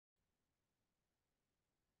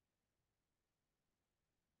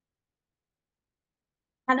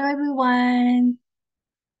Hello, everyone.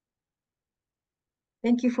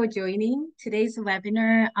 Thank you for joining today's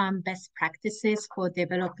webinar on best practices for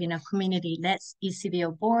developing a community-led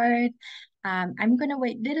ECBO board. I'm going to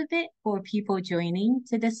wait a little bit for people joining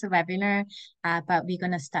to this webinar, but we're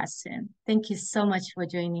going to start soon. Thank you so much for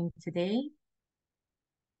joining today.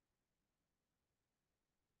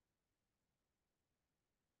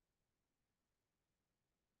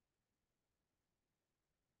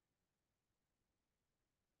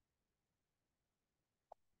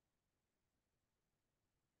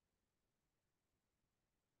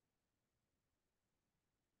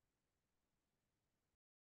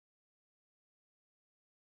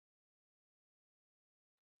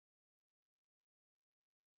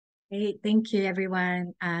 Great. Thank you,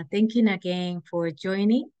 everyone. Thank you again for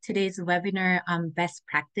joining today's webinar on best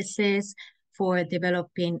practices for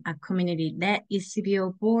developing a community-led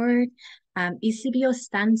ECBO board. ECBO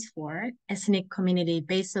stands for Ethnic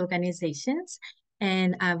Community-Based Organizations,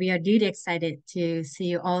 and we are really excited to see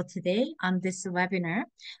you all today on this webinar.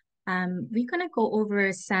 We're going to go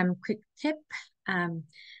over some quick tips and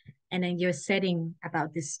then your setting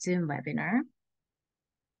about this Zoom webinar.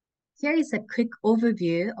 Here is a quick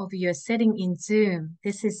overview of your setting in Zoom.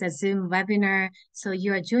 This is a Zoom webinar, so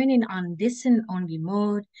you are joining on listen-only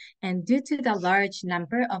mode. And due to the large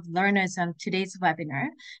number of learners on today's webinar,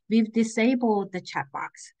 we've disabled the chat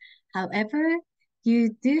box. However,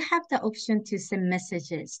 you do have the option to send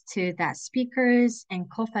messages to the speakers and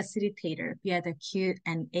co-facilitator via the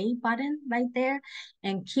Q&A button right there,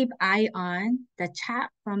 and keep eye on the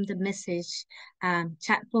chat from the message,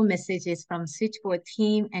 chat for messages from switchboard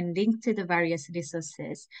team, and link to the various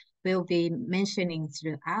resources we'll be mentioning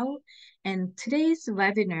throughout. And today's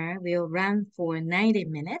webinar will run for 90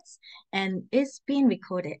 minutes and it's being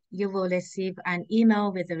recorded. You will receive an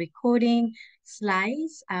email with the recording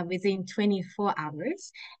slides within 24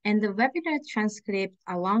 hours. And the webinar transcript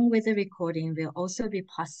along with the recording will also be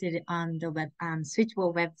posted on the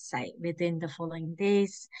Switchboard website within the following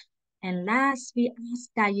days. And last, we ask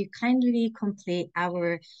that you kindly complete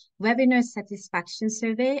our webinar satisfaction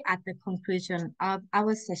survey at the conclusion of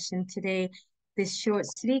our session today. This short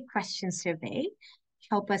 3-question survey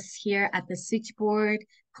help us here at the Switchboard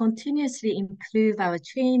continuously improve our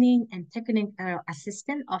training and technical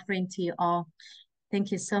assistance offering to you all. Thank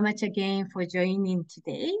you so much again for joining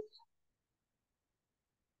today.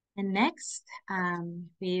 And next,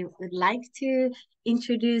 we would like to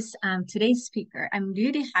introduce today's speaker. I'm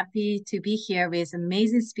really happy to be here with an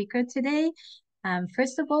amazing speaker today.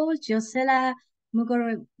 First of all, Drocella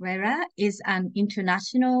Mugorewera is an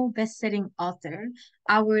international best-selling author,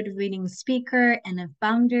 award-winning speaker, and a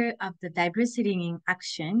founder of the Diversity in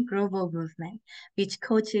Action global movement, which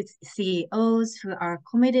coaches CEOs who are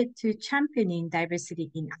committed to championing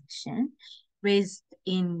diversity in action. Raised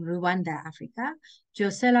in Rwanda, Africa,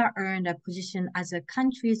 Drocella earned a position as a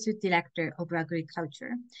country's director of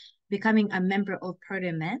agriculture. Becoming a member of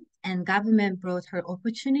parliament and government brought her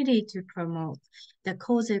opportunity to promote the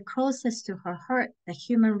causes closest to her heart, the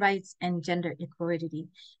human rights and gender equality.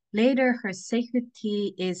 Later, her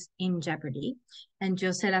safety is in jeopardy, and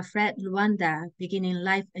Drocella fled Rwanda, beginning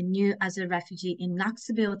life anew as a refugee in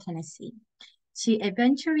Knoxville, Tennessee. She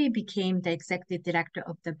eventually became the executive director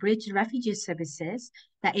of the Bridge Refugee Services,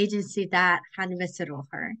 the agency that had resettled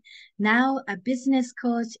her. Now a business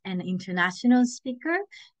coach and international speaker,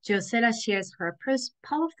 Drocella shares her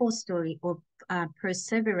powerful story of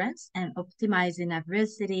perseverance and optimizing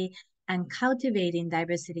adversity and cultivating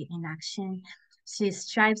diversity in action. She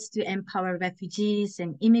strives to empower refugees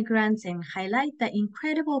and immigrants and highlight the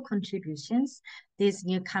incredible contributions these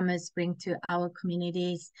newcomers bring to our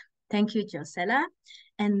communities. Thank you, Drocella.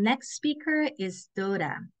 And next speaker is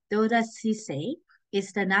Dauda. Dauda Sesay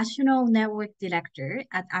is the National Network Director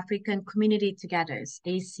at African Community Togethers,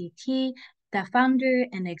 ACT, the founder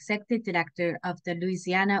and executive director of the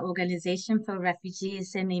Louisiana Organization for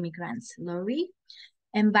Refugees and Immigrants, LORI,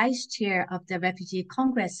 and vice chair of the Refugee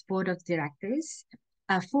Congress Board of Directors.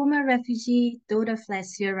 A former refugee, Dauda fled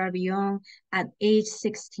Sierra Leone at age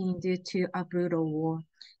 16 due to a brutal war.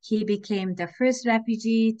 He became the first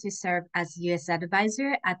refugee to serve as U.S.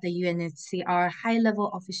 advisor at the UNHCR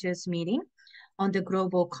high-level officials meeting on the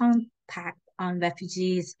Global Compact on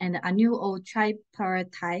Refugees and annual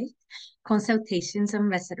tripartite consultations on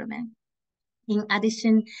resettlement. In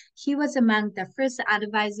addition, he was among the first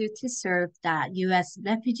advisors to serve the U.S.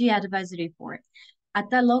 Refugee Advisory Board. At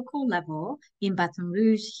the local level in Baton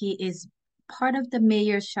Rouge, he is part of the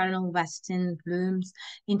Mayor Sharon Weston Bloom's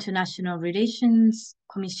International Relations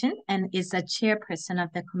Commission and is the chairperson of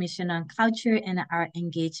the Commission on Culture and Art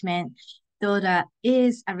Engagement. Dauda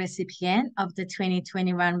is a recipient of the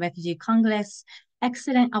 2021 Refugee Congress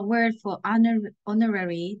Excellent Award for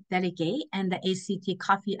Honorary Delegate and the ACT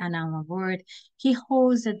Coffee Anam Award. He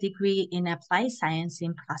holds a degree in Applied Science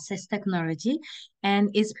in Process Technology and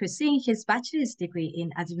is pursuing his bachelor's degree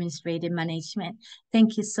in Administrative Management.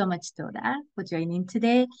 Thank you so much, Dauda, for joining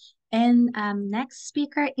today. And next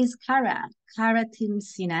speaker is Khara. Khara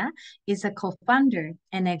Timsina is a co-founder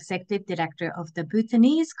and executive director of the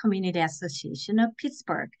Bhutanese Community Association of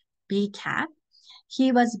Pittsburgh, BCAP.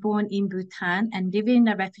 He was born in Bhutan and lived in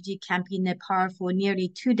a refugee camp in Nepal for nearly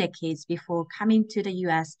 2 decades before coming to the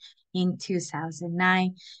U.S. in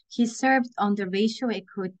 2009. He served on the Racial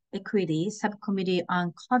Equity Subcommittee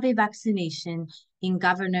on COVID vaccination in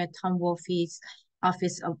Governor Tom Wolfe's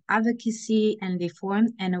Office of Advocacy and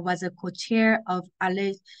Reform and was a co-chair of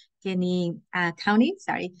Allegheny County,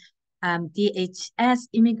 DHS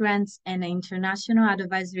Immigrants and International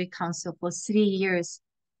Advisory Council for 3 years.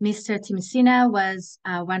 Mr. Timsina was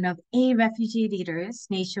one of 8 refugee leaders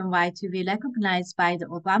nationwide to be recognized by the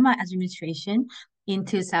Obama administration in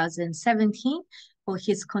 2017 for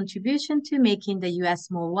his contribution to making the U.S.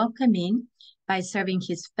 more welcoming by serving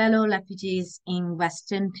his fellow refugees in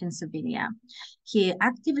Western Pennsylvania. He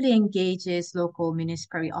actively engages local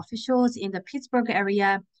municipal officials in the Pittsburgh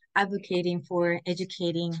area, advocating for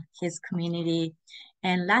educating his community.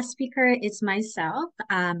 And last speaker is myself.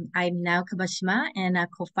 I'm now Kabashima and a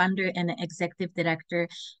co-founder and executive director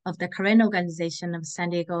of the Karen organization of San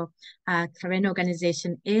Diego. Karen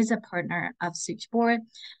organization is a partner of Switchboard.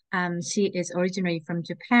 She is originally from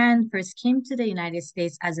Japan, first came to the United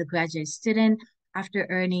States as a graduate student after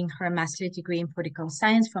earning her master's degree in political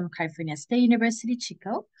science from California State University,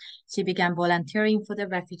 Chico. She began volunteering for the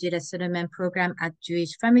Refugee Resettlement Program at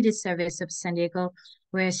Jewish Family Service of San Diego,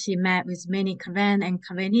 where she met with many Karen and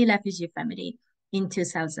Karenese refugee family. In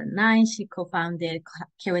 2009, she co-founded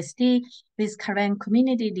KOSD with Karen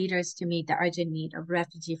community leaders to meet the urgent need of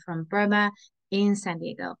refugees from Burma in San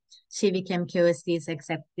Diego. She became KOSD's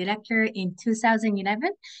executive director in 2011,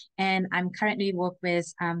 and I'm currently work with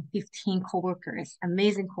 15 coworkers,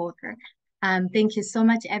 amazing coworkers. Thank you so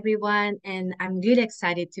much, everyone, and I'm really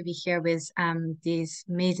excited to be here with this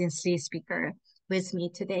amazing 3 speaker with me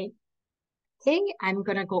today. Okay, I'm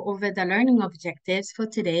gonna go over the learning objectives for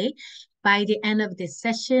today. By the end of this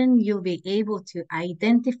session, you'll be able to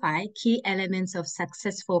identify key elements of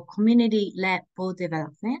successful community-led board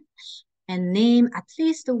development and name at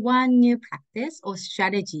least one new practice or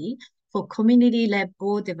strategy for community-led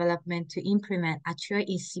board development to implement at your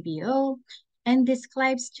ECBO, and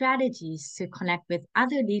describe strategies to connect with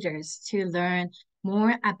other leaders to learn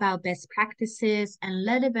more about best practices and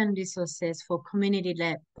relevant resources for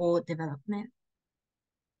community-led board development.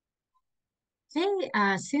 Okay,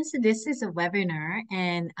 since this is a webinar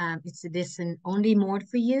and it's a listen-only mode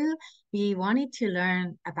for you, we wanted to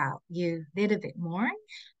learn about you a little bit more.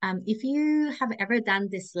 If you have ever done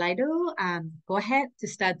this Slido, go ahead to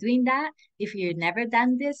start doing that. If you've never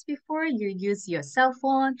done this before, you use your cell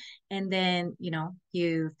phone and then,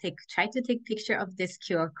 you try to take picture of this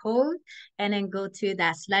QR code and then go to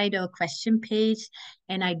that Slido question page.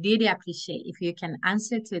 And I really appreciate if you can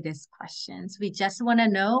answer to these questions. We just want to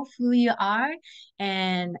know who you are.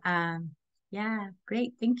 And yeah,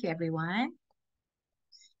 great. Thank you, everyone.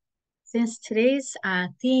 Since today's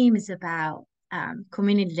theme is about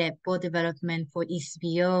community-led board development for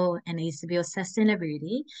ECBO and ECBO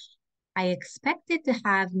sustainability, I expected to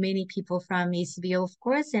have many people from ECBO, of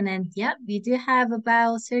course, and then, yeah, we do have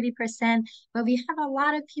about 30%, but we have a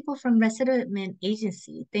lot of people from resettlement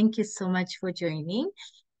agency. Thank you so much for joining.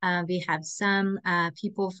 We have some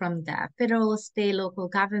people from the federal, state, local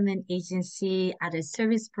government agency, other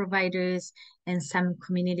service providers, and some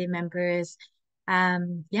community members.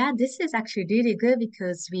 Yeah, this is actually really good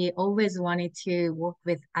because we always wanted to work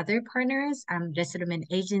with other partners. Resettlement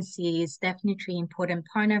agency is definitely an important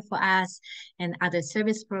partner for us, and other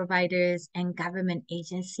service providers and government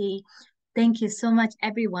agency. Thank you so much,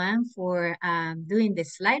 everyone, for doing the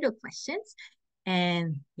Slido questions.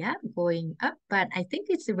 And yeah, going up, but I think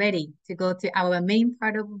it's ready to go to our main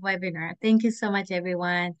part of the webinar. Thank you so much,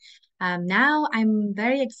 everyone. Now I'm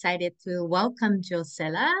very excited to welcome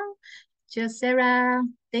Drocella. Drocella,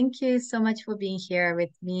 thank you so much for being here with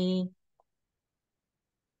me.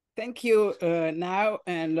 Thank you now,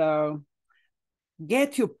 and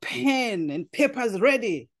get your pen and papers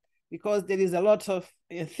ready because there is a lot of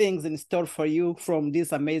things in store for you from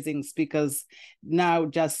these amazing speakers now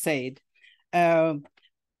just said. A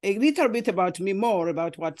little bit about me, more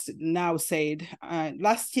about what's now said.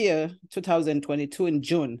 Last year, 2022 in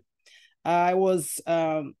June, I was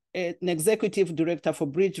an executive director for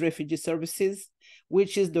Bridge Refugee Services,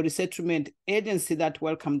 which is the resettlement agency that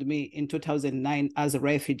welcomed me in 2009 as a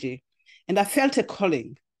refugee. And I felt a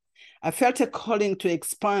calling. I felt a calling to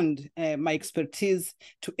expand my expertise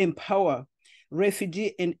to empower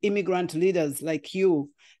refugee and immigrant leaders like you,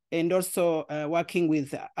 and also working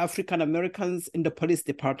with African Americans in the police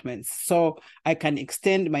departments. So I can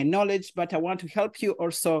extend my knowledge, but I want to help you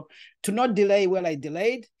also to not delay where I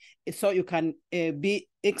delayed, so you can be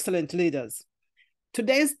excellent leaders.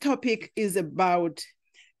 Today's topic is about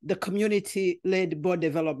the community-led board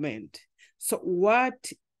development. So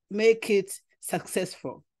what make it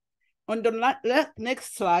successful? On the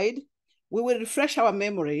next slide, we will refresh our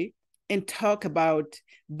memory and talk about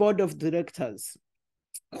board of directors.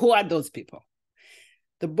 Who are those people?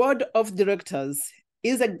 The board of directors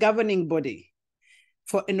is a governing body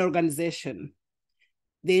for an organization.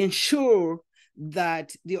 They ensure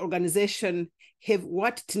that the organization have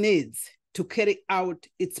what it needs to carry out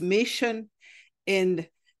its mission, and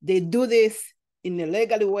they do this in a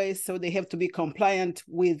legal way, so they have to be compliant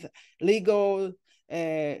with legal,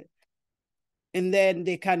 and then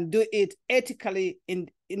they can do it ethically in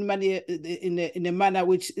a manner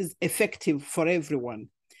which is effective for everyone.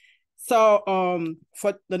 So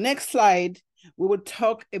for the next slide, we will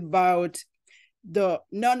talk about the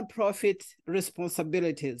nonprofit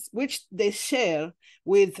responsibilities, which they share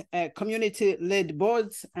with community-led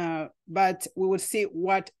boards, but we will see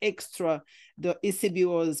what extra the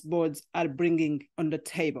ECBOs boards are bringing on the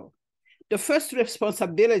table. The first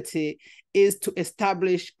responsibility is to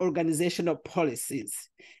establish organizational policies.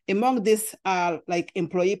 Among these are like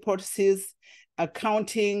employee policies,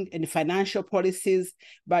 accounting and financial policies,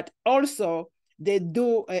 but also they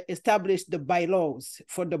do establish the bylaws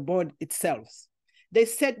for the board itself. They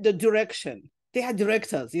set the direction. They are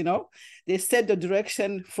directors, you know. They set the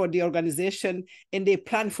direction for the organization and they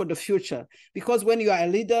plan for the future. Because when you are a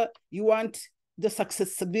leader, you want the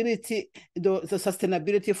successibility, the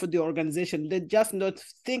sustainability for the organization. They just not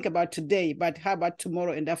think about today, but how about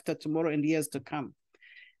tomorrow and after tomorrow and years to come.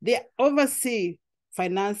 They oversee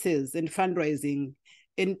finances and fundraising,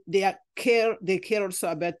 and they care also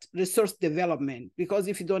about resource development, because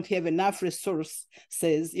if you don't have enough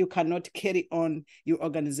resources, you cannot carry on your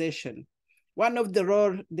organization. One of the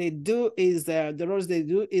roles they do is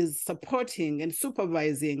supporting and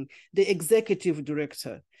supervising the executive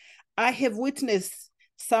director. I have witnessed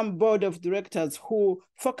some board of directors who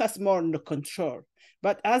focus more on the control.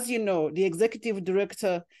 But as you know, the executive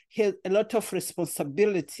director has a lot of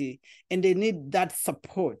responsibility and they need that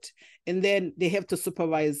support. And then they have to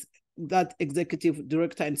supervise that executive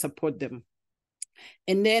director and support them.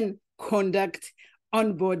 And then conduct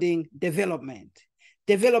onboarding development.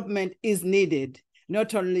 Development is needed,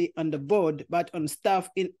 not only on the board, but on staff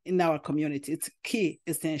in our community. It's key,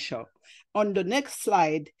 essential. On the next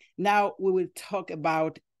slide, now we will talk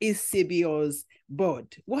about ECBOs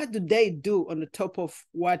board. What do they do on the top of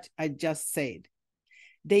what I just said?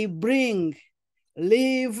 They bring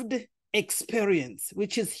lived experience,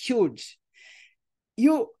 which is huge.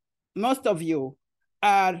 Most of you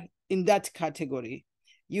are in that category.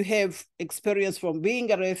 You have experience from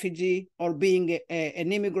being a refugee or being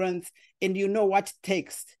an immigrant, and you know what it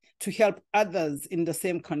takes to help others in the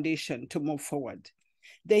same condition to move forward.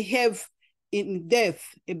 They have in depth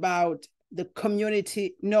about the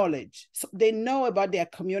community knowledge. So they know about their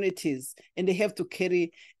communities and they have to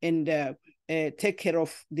carry and take care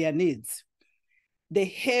of their needs. They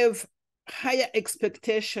have higher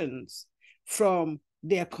expectations from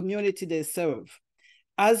their community they serve.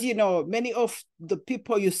 As you know, many of the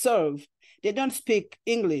people you serve, they don't speak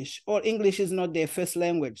English, or English is not their first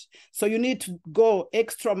language. So you need to go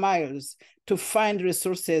extra miles to find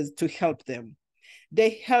resources to help them.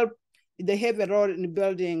 They have a role in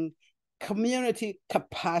building community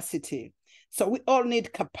capacity. So we all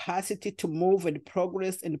need capacity to move and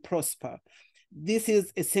progress and prosper. This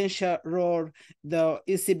is essential role the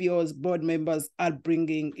ECBOs board members are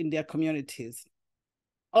bringing in their communities.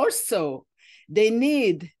 Also, they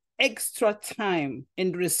need extra time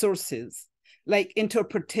and resources like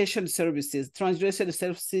interpretation services, translation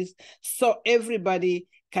services, so everybody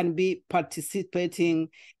can be participating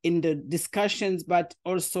in the discussions, but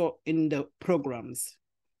also in the programs.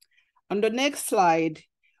 On the next slide,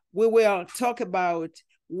 we will talk about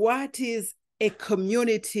what is a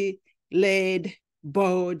community-led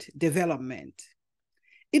board development.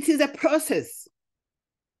 It is a process,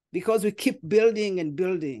 because we keep building and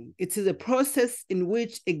building. It is a process in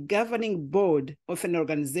which a governing board of an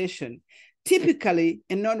organization, typically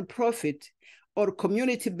a nonprofit or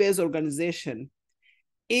community-based organization,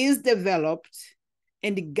 is developed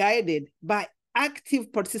and guided by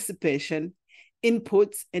active participation,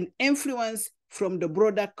 inputs, and influence from the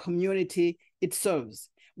broader community it serves.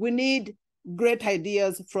 We need great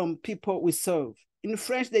ideas from people we serve. In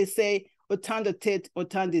French, they say, autant de tête,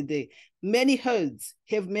 autant d'idées. Many heads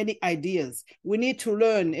have many ideas. We need to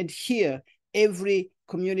learn and hear every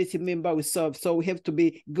community member we serve. So we have to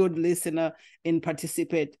be good listener and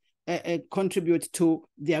participate, contribute to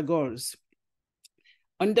their goals.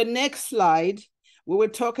 On the next slide, we will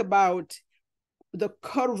talk about the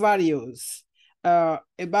core values,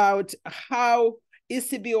 about how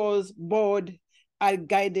ECBO's board are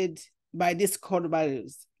guided by these core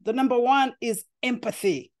values. The number one is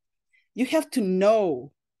empathy. You have to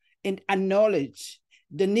know and acknowledge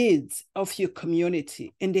the needs of your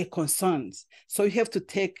community and their concerns. So you have to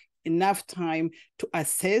take enough time to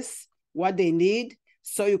assess what they need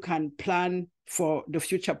so you can plan for the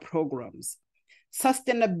future programs.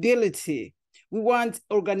 Sustainability. We want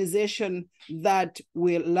organization that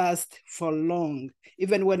will last for long,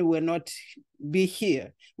 even when we'll not be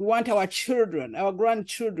here. We want our children, our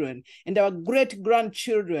grandchildren, and our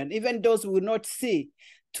great-grandchildren, even those we will not see,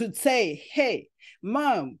 to say, hey,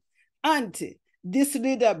 mom, auntie, this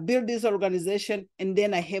leader built this organization, and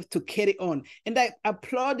then I have to carry on. And I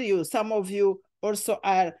applaud you. Some of you also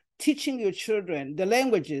are teaching your children the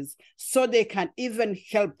languages so they can even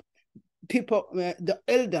help people, the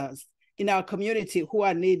elders in our community who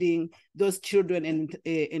are needing those children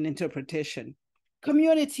in interpretation.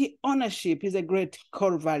 Community ownership is a great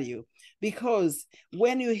core value, because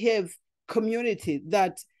when you have community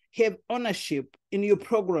that have ownership in your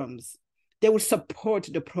programs, they will support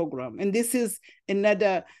the program. And this is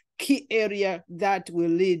another key area that will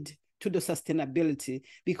lead to the sustainability,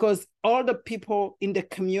 because all the people in the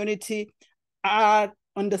community are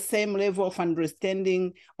on the same level of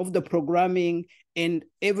understanding of the programming, and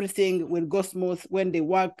everything will go smooth when they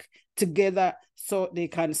work together so they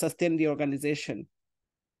can sustain the organization.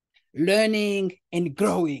 Learning and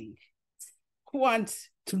growing. Who wants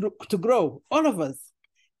to grow? All of us.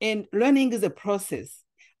 And learning is a process.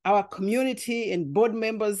 Our community and board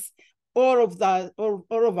members, all of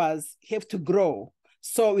us have to grow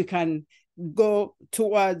so we can go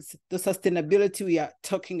towards the sustainability we are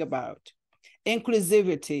talking about.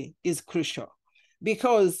 Inclusivity is crucial,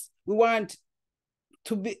 because we want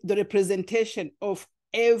to be the representation of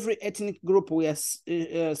every ethnic group we are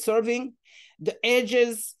serving, the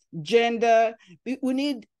ages, gender. We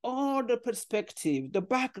need all the perspective, the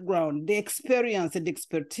background, the experience and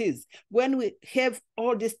expertise. When we have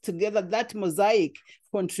all this together, that mosaic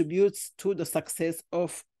contributes to the success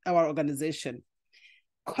of our organization.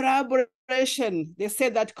 Collaboration. They say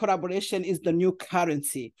that collaboration is the new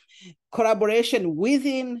currency. Collaboration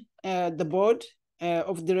within the board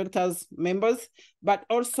of directors members, but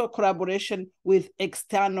also collaboration with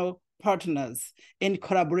external partners, and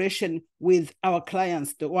collaboration with our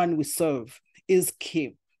clients, the one we serve, is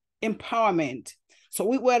key. Empowerment. So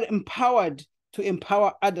we were empowered to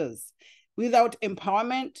empower others. Without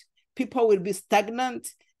empowerment, people will be stagnant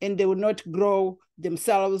and they will not grow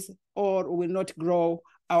themselves or will not grow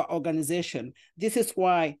our organization. This is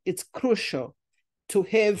why it's crucial to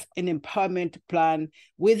have an empowerment plan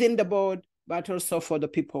within the board, but also for the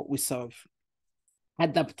people we serve.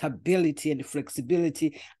 Adaptability and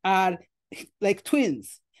flexibility are like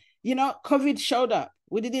twins. You know, COVID showed up.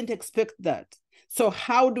 We didn't expect that. So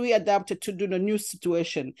how do we adapt to the new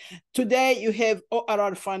situation? Today, you have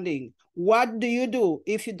ORR funding. What do you do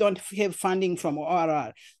if you don't have funding from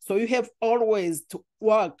ORR? So you have always to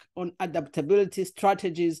work on adaptability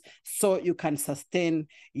strategies so you can sustain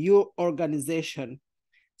your organization.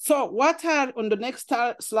 So what are, on the next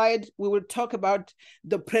slide, we will talk about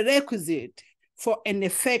the prerequisite for an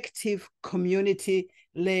effective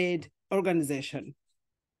community-led organization.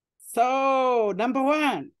 So number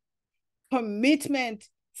one, commitment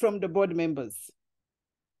from the board members.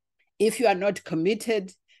 If you are not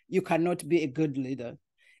committed, you cannot be a good leader.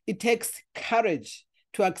 It takes courage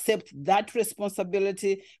to accept that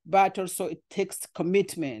responsibility, but also it takes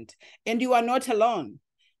commitment. And you are not alone.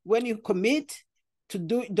 When you commit to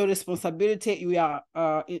do the responsibility you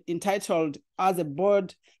are entitled as a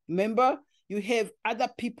board member, you have other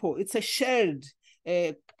people. It's a shared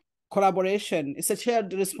collaboration. It's a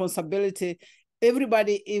shared responsibility.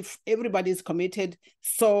 If everybody is committed,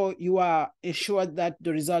 so you are assured that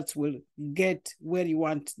the results will get where you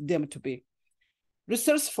want them to be.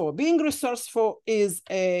 Resourceful. Being resourceful is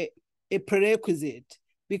a prerequisite,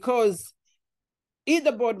 because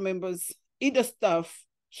either board members, either staff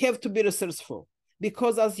have to be resourceful.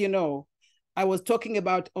 Because as you know, I was talking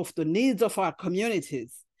about the needs of our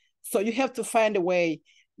communities. So you have to find a way,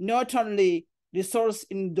 not only resource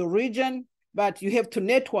in the region, but you have to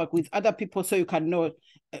network with other people so you can know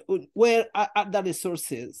where are other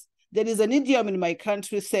resources. There is an idiom in my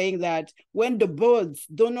country saying that when the birds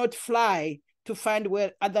do not fly to find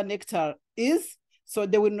where other nectar is, so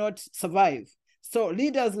they will not survive. So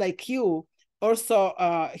leaders like you also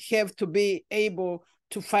have to be able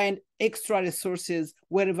to find extra resources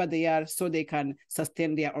wherever they are so they can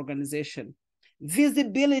sustain their organization.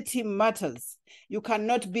 Visibility matters. You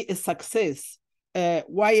cannot be a success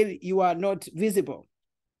while you are not visible.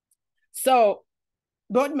 So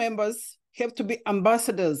board members have to be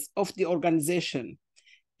ambassadors of the organization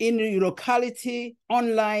in your locality,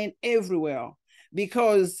 online, everywhere.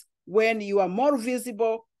 Because when you are more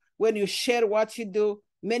visible, when you share what you do,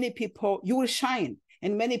 many people, you will shine,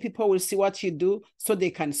 and many people will see what you do so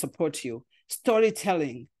they can support you.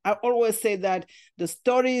 Storytelling. I always say that the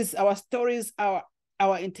stories,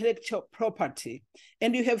 our intellectual property.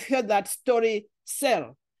 And you have heard that story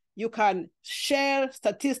sell. You can share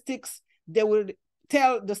statistics, they will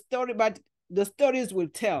tell the story, but the stories will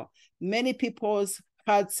tell. Many people's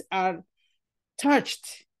hearts are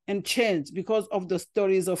touched and changed because of the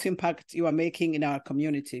stories of impact you are making in our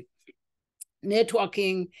community.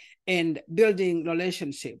 Networking and building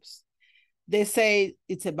relationships. They say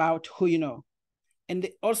it's about who you know. And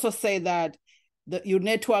they also say that your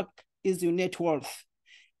network is your net worth.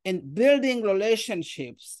 And building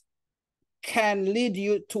relationships can lead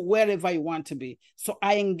you to wherever you want to be. So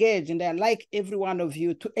I engage, and I like every one of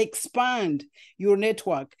you to expand your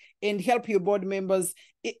network and help your board members.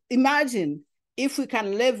 Imagine if we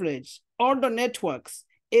can leverage all the networks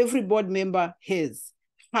every board member has,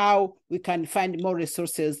 how we can find more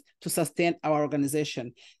resources to sustain our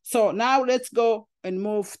organization. So now let's go and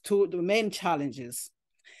move to the main challenges.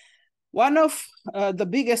 One of the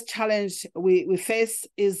biggest challenge we face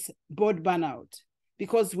is board burnout,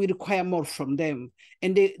 because we require more from them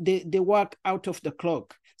and they work out of the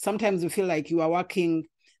clock. Sometimes we feel like you are working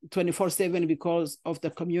 24/7 because of the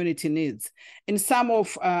community needs. In some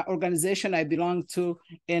of organization I belong to,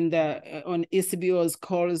 and on ECBOs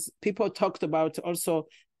calls, people talked about also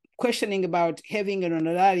questioning about having an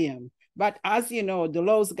honorarium. But as you know, the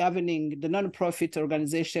laws governing the nonprofit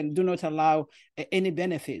organization do not allow any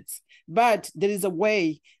benefits. But there is a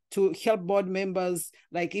way to help board members,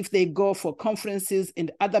 like if they go for conferences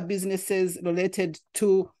and other businesses related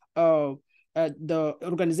to the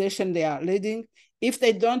organization they are leading. If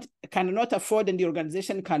they cannot afford, and the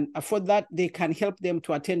organization can afford that, they can help them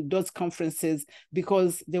to attend those conferences,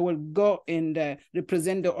 because they will go and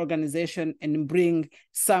represent the organization and bring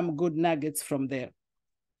some good nuggets from there.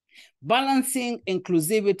 Balancing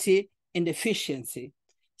inclusivity and efficiency.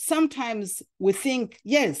 Sometimes we think,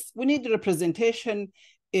 yes, we need representation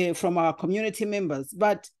from our community members,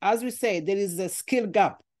 but as we say, there is a skill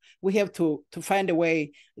gap. We have to find a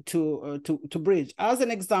way to bridge. As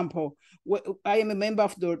an example, I am a member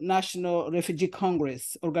of the National Refugee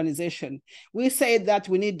Congress organization. We say that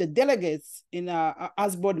we need the delegates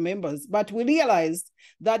as board members, but we realized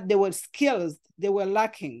that there were skills they were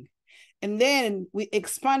lacking. And then we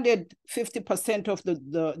expanded 50% of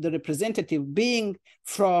the representative being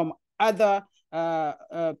from other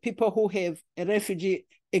people who have a refugee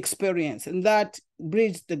experience, and that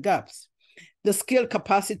bridged the gaps. The skill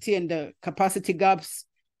capacity and the capacity gaps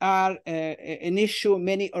are an issue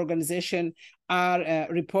many organizations are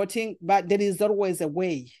reporting, but there is always a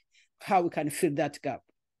way how we can fill that gap.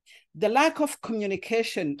 The lack of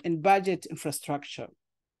communication and budget infrastructure.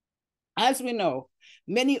 As we know,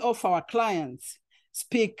 many of our clients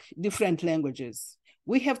speak different languages.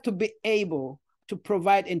 We have to be able to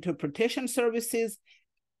provide interpretation services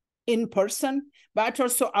in person, but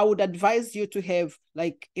also I would advise you to have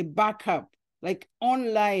like a backup, like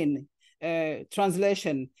online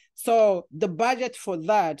translation. So the budget for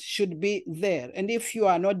that should be there. And if you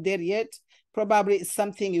are not there yet, probably it's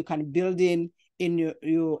something you can build in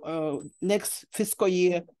your next fiscal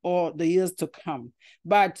year or the years to come.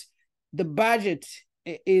 But the budget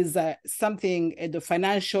is something, the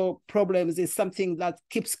financial problems is something that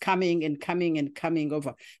keeps coming and coming and coming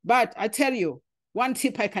over. But I tell you, one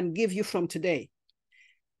tip I can give you from today: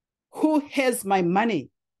 who has my money?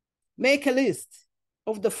 Make a list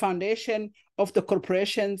of the foundation, of the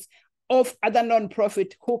corporations, of other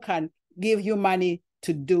nonprofit who can give you money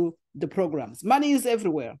to do the programs. Money is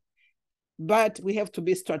everywhere, but we have to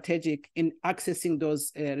be strategic in accessing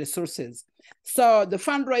those resources. So the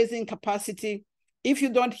fundraising capacity, if you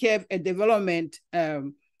don't have a development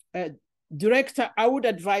director, I would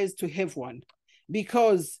advise to have one,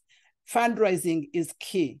 because fundraising is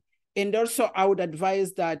key. And also I would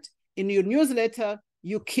advise that in your newsletter,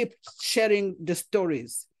 you keep sharing the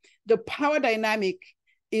stories. The power dynamic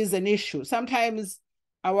is an issue. Sometimes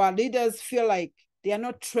our leaders feel like they are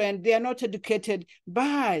not trained, they are not educated,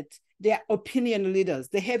 but they are opinion leaders.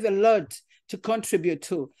 They have a lot to contribute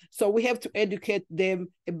to. So we have to educate them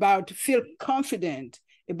about, feel confident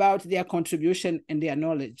about their contribution and their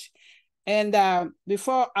knowledge. And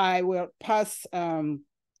before I will pass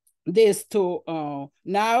this to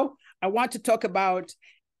now, I want to talk about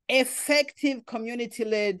effective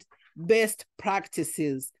community-led best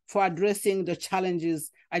practices for addressing the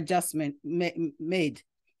challenges I just made.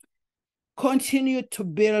 Continue to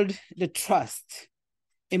build the trust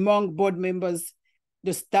among board members,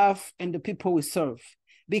 the staff, and the people we serve,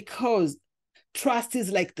 because trust is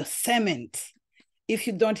like the cement. If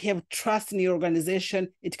you don't have trust in your organization,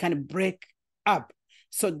 it can break up.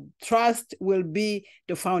 So trust will be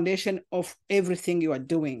the foundation of everything you are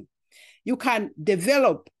doing. You can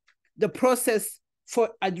develop the process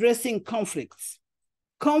for addressing conflicts.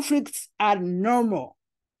 Conflicts are normal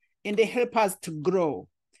and they help us to grow.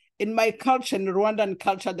 In my culture, in Rwandan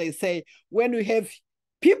culture, they say, when you have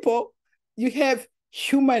people, you have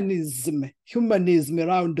humanism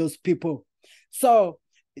around those people. So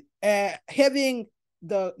having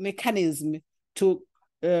the mechanism to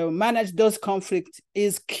manage those conflicts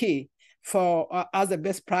is key for as a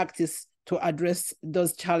best practice to address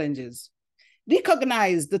those challenges.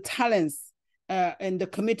 Recognize the talents and the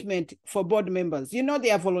commitment for board members. You know,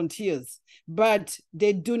 they are volunteers, but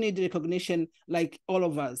they do need recognition like all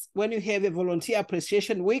of us. When you have a volunteer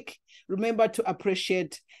appreciation week, remember to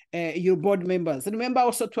appreciate your board members. And remember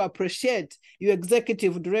also to appreciate your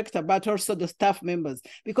executive director, but also the staff members,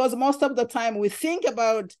 because most of the time we think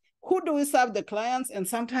about who do we serve the clients, and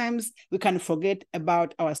sometimes we can forget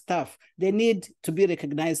about our staff. They need to be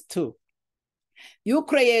recognized too. You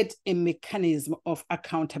create a mechanism of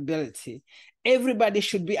accountability. Everybody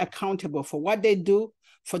should be accountable for what they do,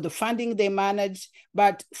 for the funding they manage,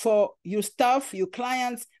 but for your staff, your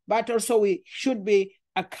clients, but also we should be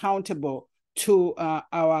accountable to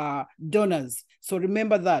our donors. So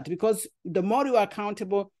remember that, because the more you are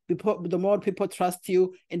accountable, the more people trust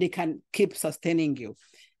you and they can keep sustaining you.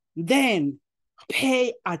 Then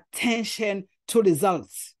pay attention to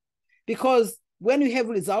results, because when you have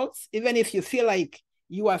results, even if you feel like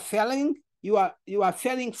you are failing, you are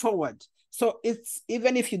failing forward. So it's,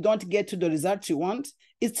 even if you don't get to the results you want,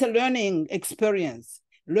 it's a learning experience.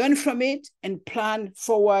 Learn from it and plan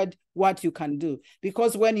forward what you can do.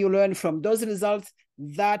 Because when you learn from those results,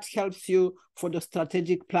 that helps you for the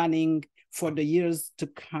strategic planning for the years to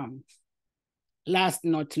come. Last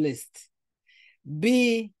not least,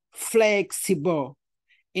 be flexible.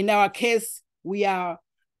 In our case, we are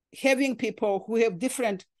having people who have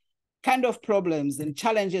different kind of problems and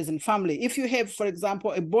challenges in family. If you have, for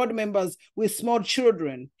example, a board members with small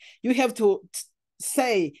children, you have to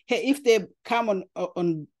say, hey, if they come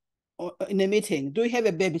on in a meeting, do you have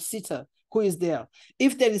a babysitter who is there?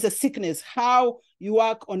 If there is a sickness, how you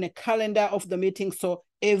work on a calendar of the meeting so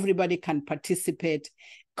everybody can participate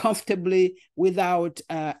comfortably without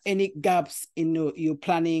any gaps in your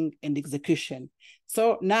planning and execution.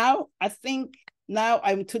 So now I think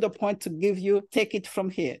I'm to the point to take it from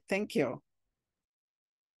here. Thank you.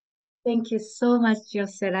 Thank you so much,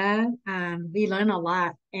 Drocella. We learn a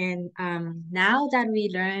lot. And now that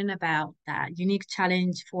we learn about the unique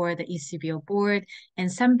challenge for the ECBO board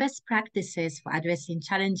and some best practices for addressing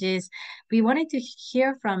challenges, we wanted to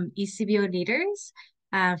hear from ECBO leaders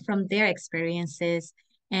from their experiences.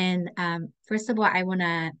 And first of all, I want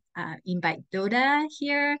to invite Dauda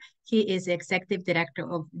here. He is Executive Director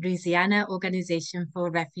of Louisiana Organization for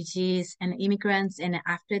Refugees and Immigrants. And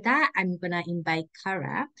after that, I'm going to invite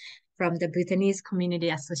Khara from the Bhutanese Community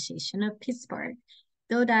Association of Pittsburgh.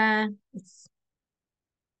 Dauda,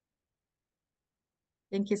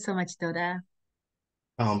 thank you so much, Dauda.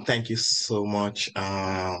 Thank you so much.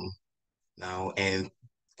 Now, and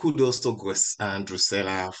kudos to Grace and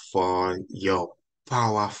Drocella for your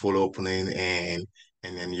powerful opening and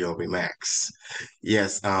then your remarks.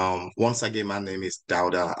 Yes, once again, my name is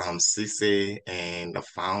Dauda. I'm Sesay and the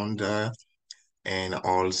founder and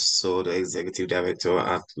also the executive director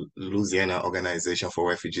at Louisiana Organization for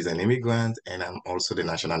Refugees and Immigrants. And I'm also the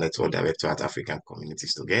national network director at African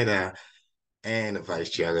Communities Together and vice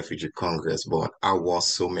chair Refugee Congress. But I wore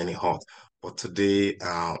so many hats. But today,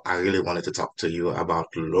 I really wanted to talk to you about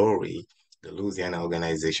LORI, the Louisiana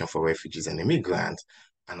Organization for Refugees and Immigrants,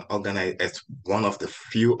 it's one of the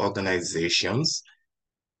few organizations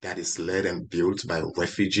that is led and built by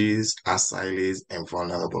refugees, asylees, and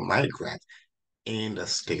vulnerable migrants in the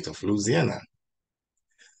state of Louisiana.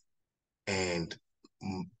 And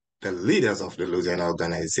the leaders of the Louisiana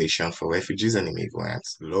Organization for Refugees and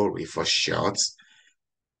Immigrants, LORI for short,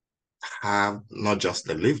 have not just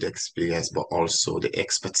the lived experience, but also the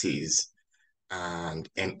expertise and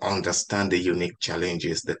understand the unique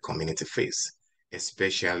challenges the community face,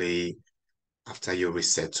 especially after you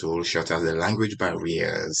resettle, shut out the language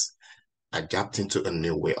barriers, adapting to a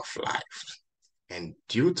new way of life. And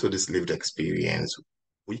due to this lived experience,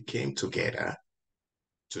 we came together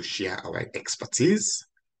to share our expertise,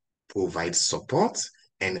 provide support,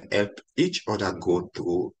 and help each other go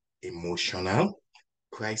through emotional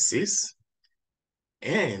crisis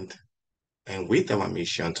and with our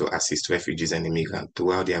mission to assist refugees and immigrants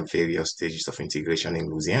throughout their various stages of integration in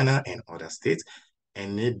Louisiana and other states,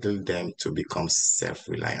 enable them to become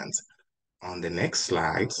self-reliant. On the next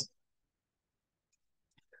slide,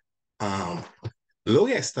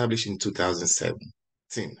 Lori established in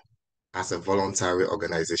 2017 as a voluntary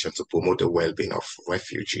organization to promote the well-being of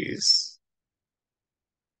refugees.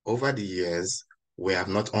 Over the years, we have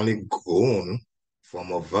not only grown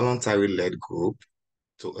from a voluntary-led group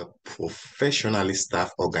to a professionally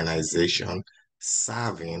staffed organization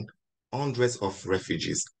serving hundreds of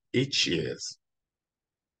refugees each year.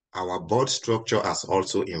 Our board structure has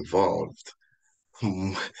also evolved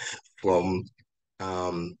from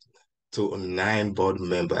to 9 board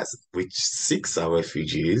members, which 6 are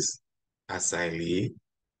refugees, asylee,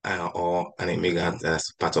 or an immigrant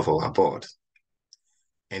as part of our board.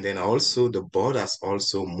 And then also the board has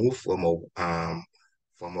also moved from a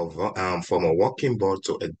working board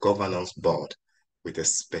to a governance board with a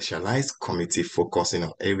specialized committee focusing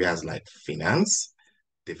on areas like finance,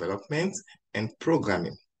 development, and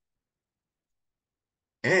programming.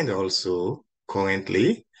 And also,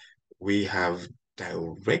 currently, we have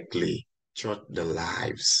directly touched the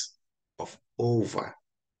lives of over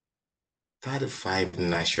 35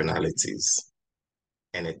 nationalities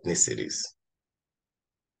and ethnicities.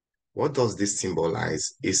 What does this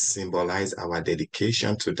symbolize? It symbolizes our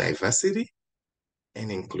dedication to diversity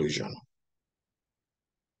and inclusion.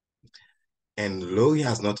 And Lori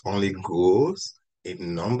has not only grows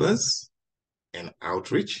in numbers and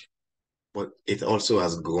outreach, but it also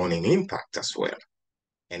has grown in impact as well.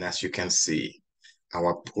 And as you can see,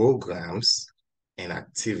 our programs and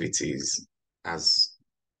activities has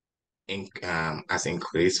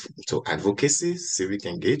increased to advocacy, civic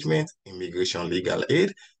engagement, immigration legal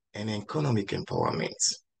aid, and economic empowerment.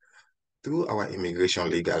 Through our immigration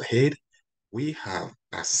legal aid, we have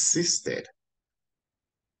assisted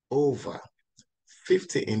over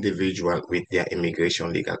 50 individuals with their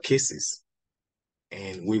immigration legal cases,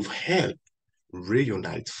 and we've helped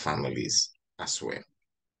reunite families as well.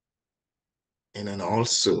 And then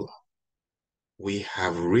also, we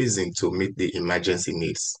have risen to meet the emergency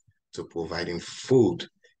needs to providing food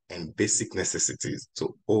and basic necessities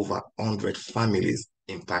to over 100 families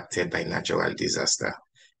impacted by natural disaster.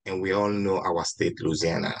 And we all know our state,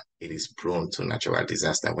 Louisiana, it is prone to natural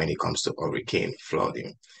disaster when it comes to hurricane,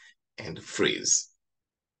 flooding, and freeze.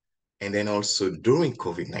 And then also during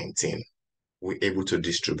COVID-19, we're able to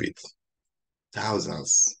distribute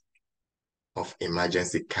thousands of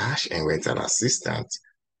emergency cash and rental assistance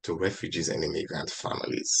to refugees and immigrant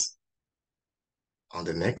families. On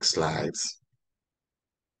the next slides.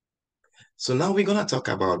 So now we're going to talk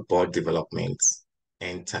about board development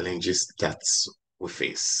and challenges that we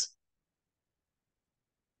face.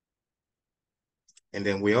 And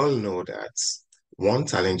then we all know that one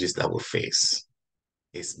challenge that we face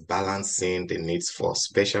is balancing the needs for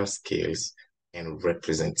special skills and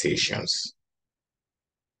representations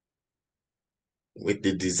with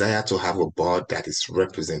the desire to have a board that is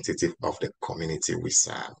representative of the community we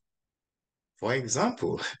serve. For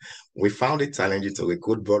example, we found it challenging to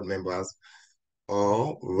recruit board members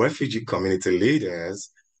or refugee community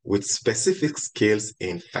leaders with specific skills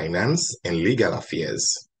in finance and legal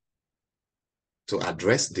affairs. To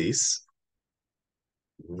address this,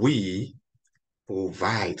 we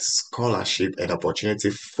provide scholarship and opportunity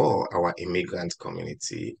for our immigrant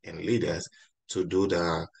community and leaders to do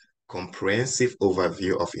the comprehensive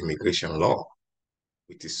overview of immigration law,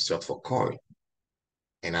 which is short for COI.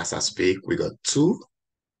 And as I speak, we got 2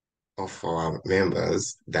 of our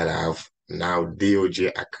members that have now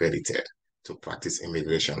DOJ accredited to practice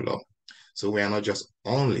immigration law. So we are not just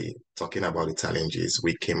only talking about the challenges,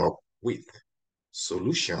 we came up with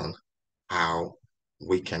solution how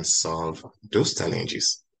we can solve those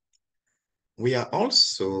challenges. We are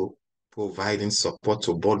also providing support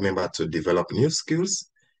to board members to develop new skills,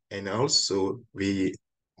 and also we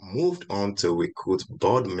moved on to recruit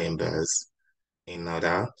board members in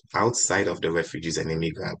other outside of the refugees and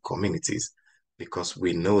immigrant communities, because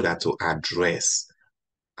we know that to address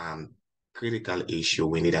critical issue,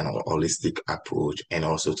 we need an holistic approach and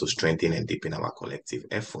also to strengthen and deepen our collective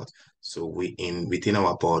effort. So within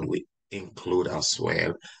our board, we include as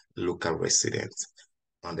well local residents.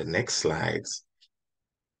 On the next slides.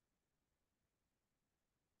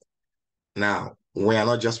 Now, we are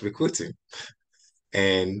not just recruiting.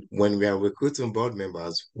 And when we are recruiting board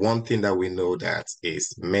members, one thing that we know that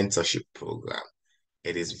is mentorship program.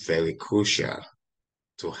 It is very crucial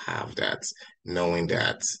to have that, knowing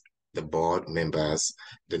that the board members,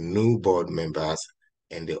 the new board members,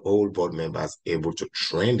 and the old board members able to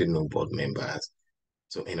train the new board members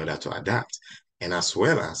in order to adapt. And as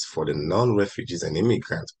well as for the non-refugees and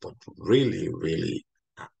immigrants, but really, really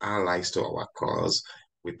allies to our cause,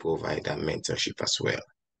 we provide that mentorship as well.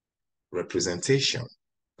 Representation,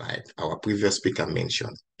 like our previous speaker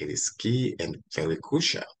mentioned, it is key and very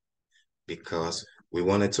crucial because we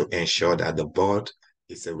wanted to ensure that the board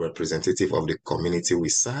is a representative of the community we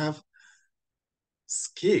serve,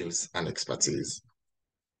 skills and expertise.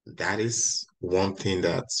 That is one thing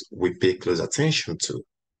that we pay close attention to.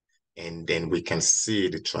 And then we can see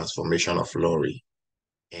the transformation of Lori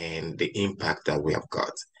and the impact that we have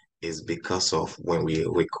got is because of when we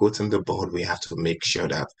recruit on the board, we have to make sure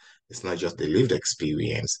that it's not just the lived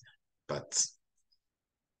experience, but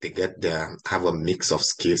they have a mix of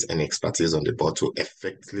skills and expertise on the board to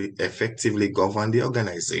effectively govern the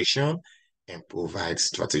organization and provide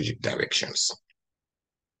strategic directions.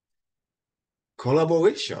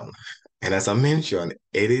 Collaboration, and as I mentioned,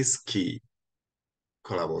 it is key.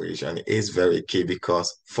 Collaboration is very key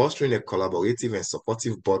because fostering a collaborative and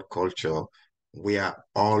supportive board culture where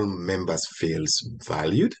all members feel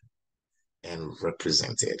valued and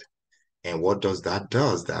represented. And what does that?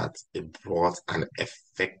 That it brought an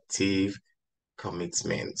effective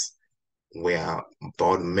commitment where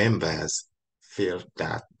board members feel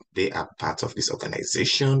that they are part of this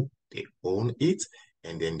organization, they own it,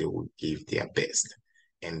 and then they will give their best.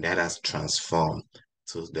 And that has transformed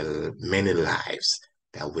to the many lives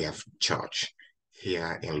that we have touched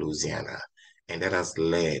here in Louisiana. And that has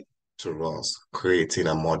led to us creating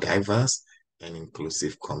a more diverse and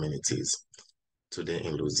inclusive communities today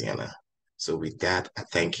in Louisiana. So with that, I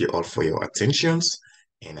thank you all for your attentions,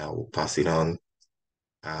 and I will pass it on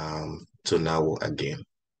to now again.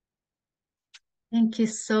 Thank you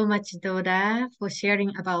so much, Dauda, for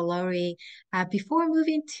sharing about Lori. Before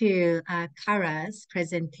moving to Khara's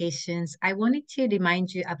presentations, I wanted to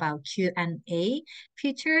remind you about Q&A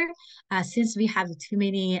feature. Since we have too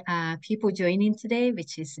many people joining today,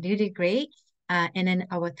 which is really great, and then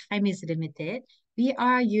our time is limited, we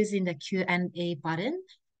are using the Q&A button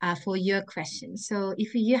for your questions. So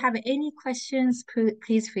if you have any questions,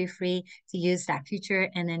 please feel free to use that feature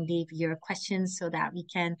and then leave your questions so that we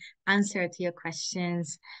can answer to your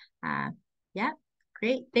questions. Yeah,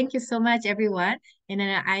 great. Thank you so much, everyone. And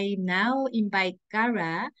then I now invite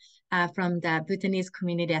Khara from the Bhutanese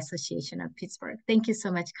Community Association of Pittsburgh. Thank you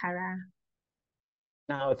so much, Khara.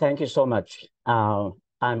 No, thank you so much.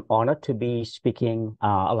 I'm honored to be speaking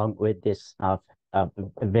along with this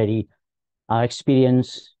very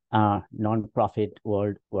experienced nonprofit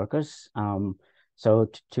world workers. So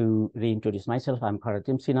to reintroduce myself, I'm Khara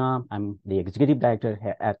Timsina. I'm the executive director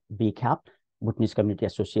here at BCAP, Bhutanese Community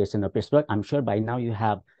Association of Pittsburgh. I'm sure by now you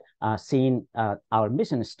have seen our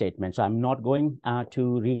mission statement. So I'm not going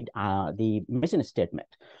to read the mission statement.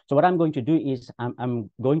 So what I'm going to do is I'm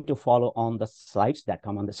going to follow on the slides that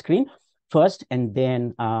come on the screen first, and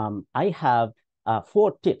then I have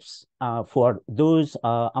 4 tips for those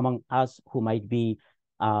among us who might be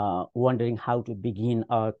wondering how to begin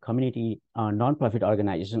a community nonprofit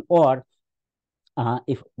organization, or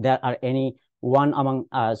if there are anyone among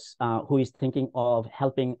us who is thinking of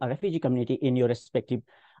helping a refugee community in your respective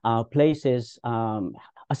places,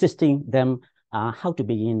 assisting them how to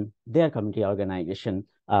begin their community organization.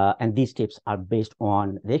 And these tips are based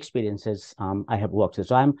on the experiences I have worked with.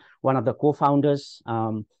 So I'm one of the co-founders,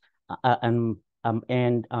 and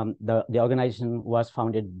the organization was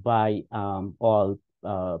founded by all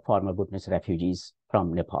former Bhutanese refugees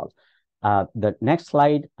from Nepal. The next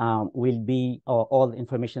slide will be all the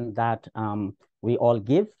information that we all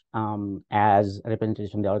give as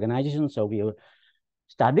representation of the organization. So we were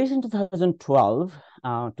established in 2012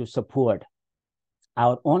 to support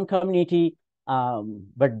our own community,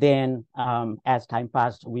 but then as time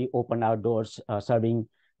passed, we opened our doors serving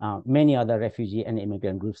many other refugee and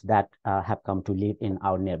immigrant groups that have come to live in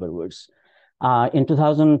our neighborhoods. In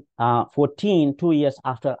 2014, 2 years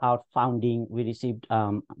after our founding, we received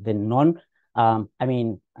the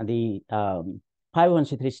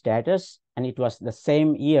 501c3 status, and it was the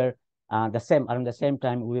same year, around the same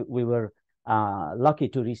time we were lucky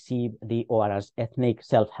to receive the ORR's Ethnic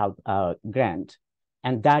Self-Help grant,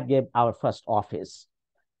 and that gave our first office.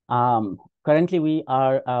 Currently, we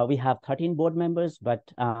have 13 board members, but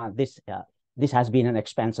this has been an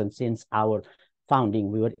expansion since our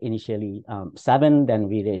founding. We were initially 7, then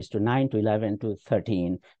we raised to 9, to 11, to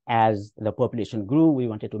 13. As the population grew, we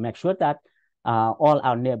wanted to make sure that all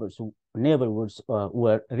our neighborhoods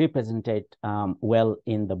were represented well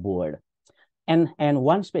in the board. And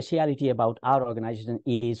one speciality about our organization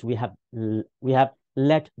is we have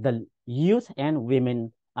let the youth and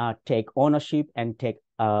women take ownership and take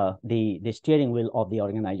the steering wheel of the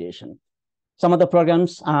organization. Some of the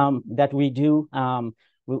programs that we do,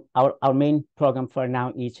 our main program for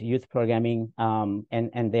now is youth programming.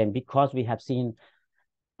 And then because we have seen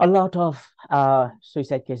a lot of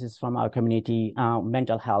suicide cases from our community,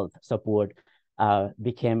 mental health support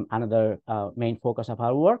became another main focus of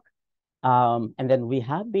our work. And then we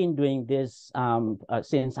have been doing this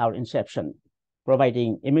since our inception,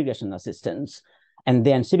 providing immigration assistance. And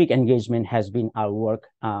then civic engagement has been our work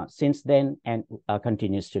since then and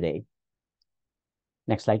continues today.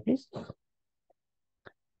 Next slide, please.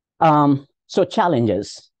 So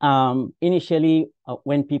challenges. Initially,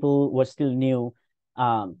 when people were still new,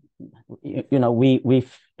 we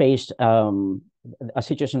faced a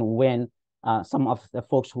situation when some of the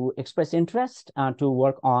folks who expressed interest to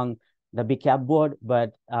work on the BCAP board,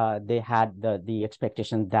 but they had the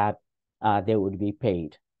expectation that they would be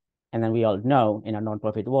paid. And then we all know in a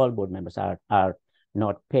nonprofit world, board members are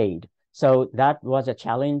not paid. So that was a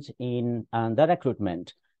challenge in the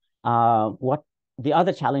recruitment. What the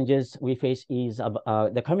other challenges we face is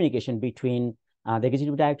the communication between the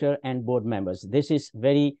executive director and board members. This is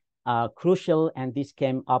very crucial, and this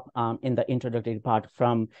came up in the introductory part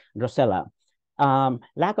from Drocella.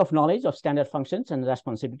 Lack of knowledge of standard functions and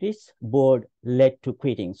responsibilities, board led to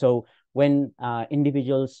quitting. So when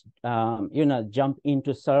individuals, jump in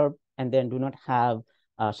to serve and then do not have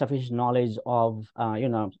sufficient knowledge of,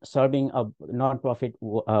 serving a nonprofit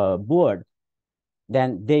board,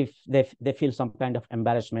 then they feel some kind of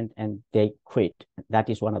embarrassment and they quit. That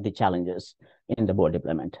is one of the challenges in the board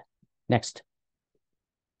deployment. Next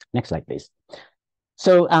slide, please.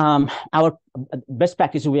 So our best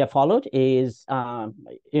practice we have followed is,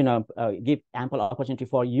 give ample opportunity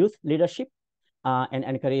for youth leadership and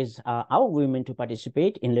encourage our women to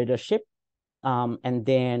participate in leadership. And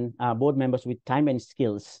then board members with time and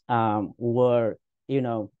skills were,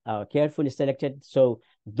 carefully selected. So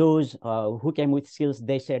those who came with skills,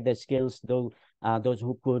 they shared their skills. Those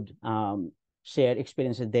who could share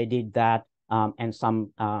experiences, they did that, and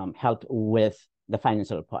some helped with the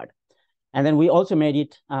financial part. And then we also made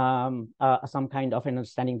it some kind of an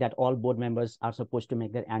understanding that all board members are supposed to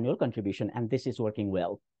make their annual contribution, and this is working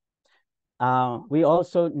well. We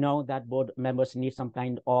also know that board members need some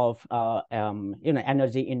kind of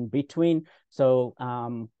energy in between. So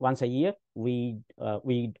once a year, we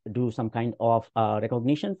do some kind of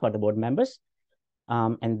recognition for the board members.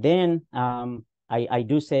 And then I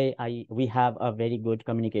do say we have a very good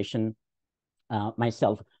communication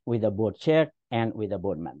myself with the board chair and with the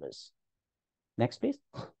board members. Next, please.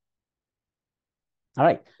 All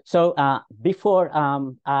right. So before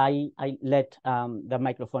I let the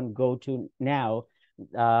microphone go to now,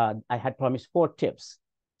 I had promised 4 tips.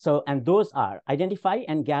 So, and those are identify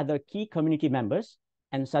and gather key community members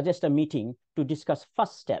and suggest a meeting to discuss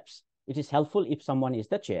first steps. It is helpful if someone is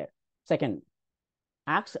the chair. Second,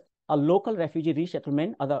 ask a local refugee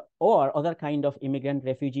resettlement or other kind of immigrant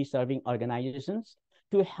refugee serving organizations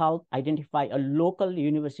to help identify a local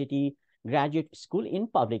university, graduate school in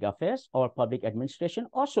public affairs or public administration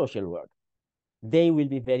or social work. They will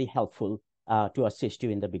be very helpful to assist you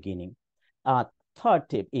in the beginning. Third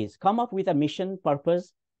tip is come up with a mission,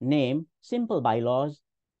 purpose, name, simple bylaws,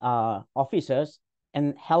 officers,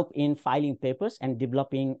 and help in filing papers and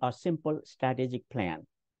developing a simple strategic plan.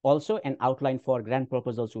 Also, an outline for grant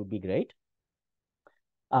proposals would be great.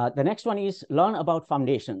 The next one is learn about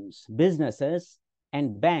foundations, businesses,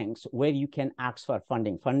 and banks where you can ask for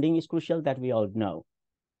funding. Funding is crucial, that we all know.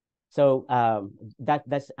 So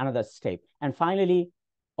that's another step. And finally,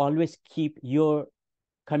 always keep your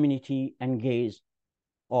community engaged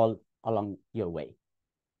all along your way.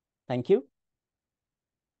 Thank you.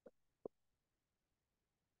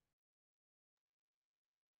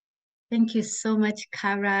 Thank you so much,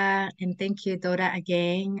 Khara, and thank you, Dauda,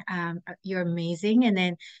 again. You're amazing. And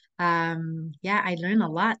then, yeah, I learned a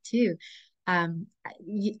lot too.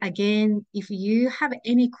 Again, if you have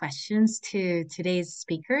any questions to today's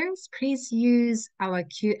speakers, please use our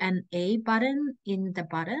Q&A button in the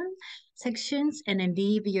bottom sections and then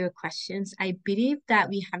leave your questions. I believe that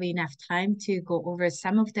we have enough time to go over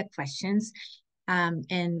some of the questions,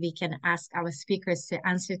 and we can ask our speakers to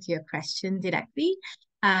answer to your question directly,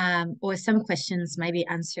 or some questions might be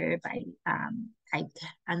answered by typed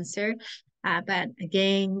answer. But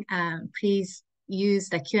again, please use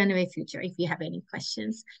the Q&A feature if you have any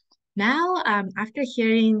questions. Now, after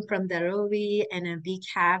hearing from the ROWI and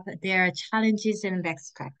BCAP, their challenges and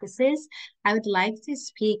best practices, I would like to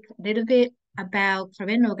speak a little bit about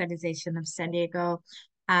Karen Organization of San Diego.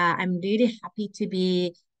 I'm really happy to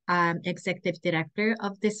be executive director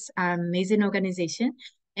of this amazing organization,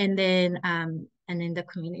 and then in the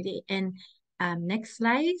community. And next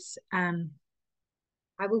slides.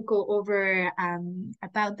 I will go over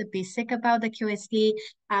about the basic about the KOSD.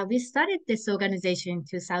 We started this organization in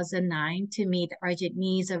 2009 to meet the urgent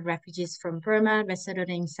needs of refugees from Burma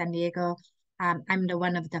residing in San Diego. I'm the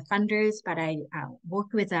one of the funders, but I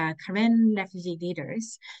work with Karen refugee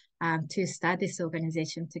leaders to start this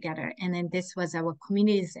organization together. And then this was our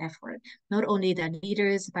community's effort, not only the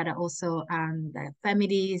leaders, but also the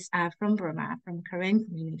families from Burma, from Karen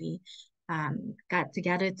community. Got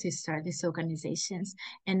together to start these organizations.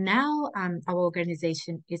 And now our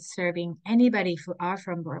organization is serving anybody who are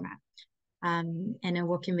from Burma, and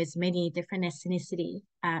working with many different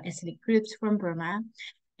ethnic groups from Burma.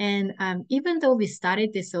 And even though we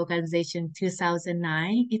started this organization in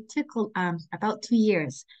 2009, it took about 2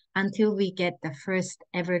 years until we get the first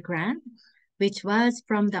ever grant, which was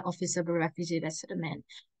from the Office of Refugee Resettlement.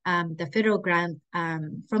 The federal grant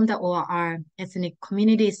from the OR Ethnic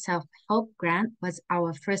Community Self-Help Grant was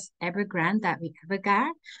our first ever grant that we ever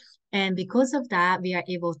got. And because of that, we are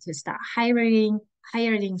able to start hiring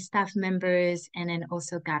staff members, and then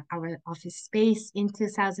also got our office space in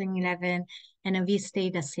 2011. And then we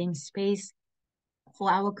stayed the same space for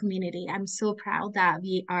our community. I'm so proud that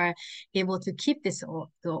we are able to keep this door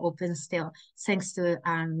open still, thanks to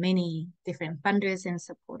many different funders and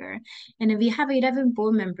supporters. And we have 11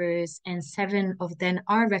 board members, and 7 of them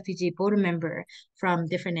are refugee board members from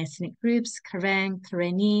different ethnic groups, Karen,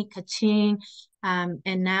 Karenni, Kachin,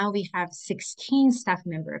 and now we have 16 staff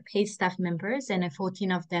members, paid staff members, and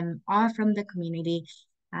 14 of them are from the community.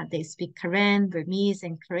 They speak Karen, Burmese,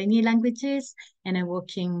 and Karenni languages, and are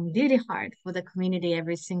working really hard for the community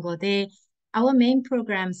every single day. Our main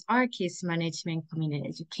programs are case management, community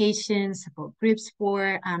education, support groups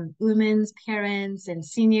for women, parents, and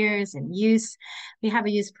seniors, and youth. We have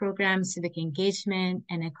a youth program, civic engagement,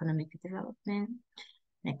 and economic development.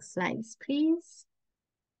 Next slides, please.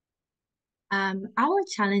 Our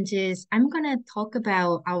challenges, I'm going to talk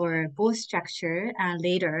about our board structure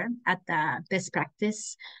later at the best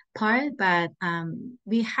practice part, but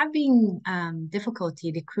we have been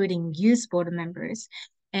difficulty recruiting youth board members.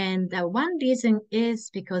 And one reason is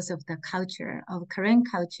because of the culture of Karen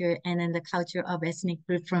culture, and then the culture of ethnic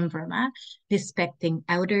group from Burma, respecting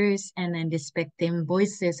elders and then respecting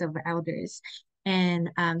voices of elders. And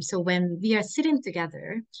so when we are sitting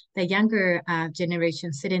together, the younger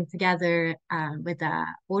generation sitting together with the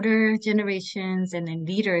older generations and then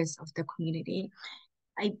leaders of the community,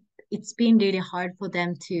 it's been really hard for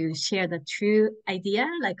them to share the true idea,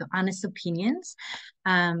 like honest opinions.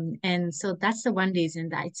 And so that's the one reason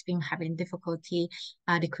that it's been having difficulty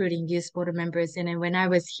recruiting youth board members. And then when I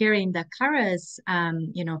was hearing the Khara's,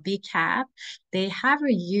 BCAP, they have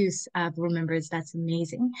a youth board members. That's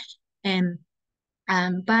amazing. And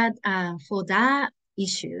but for that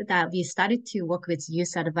issue that we started to work with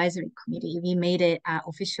Youth Advisory Committee, we made it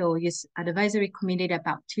official Youth Advisory Committee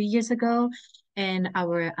about 2 years ago. And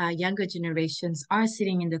our younger generations are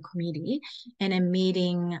sitting in the committee and a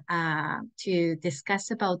meeting to discuss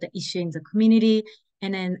about the issue in the community.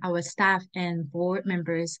 And then our staff and board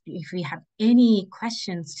members, if we have any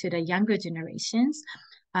questions to the younger generations,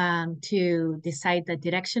 to decide the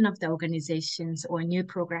direction of the organizations or new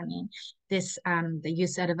programming. This, the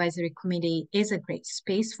Youth Advisory Committee is a great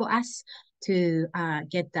space for us to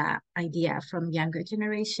get that idea from younger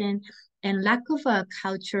generation. And lack of a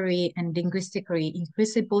culturally and linguistically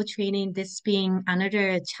inclusive board training, this being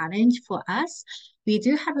another challenge for us. We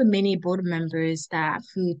do have many board members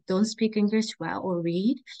who don't speak English well or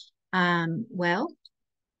read well.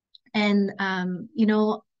 And,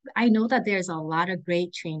 I know that there's a lot of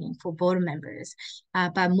great training for board members,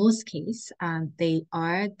 but most cases, they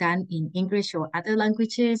are done in English or other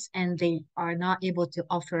languages, and they are not able to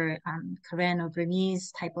offer Karen or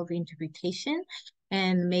Burmese type of interpretation.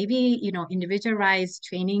 And maybe, you know, individualized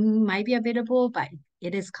training might be available, but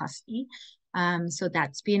it is costly. So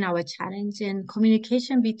that's been our challenge. And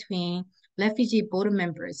communication between refugee board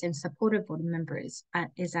members and supporter board members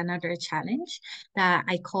is another challenge that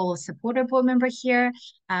I call supporter board member here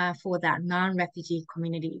for that non-refugee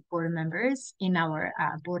community board members in our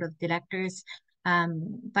board of directors.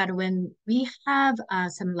 But when we have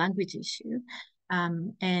some language issue,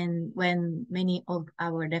 and when many of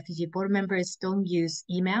our refugee board members don't use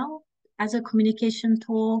email as a communication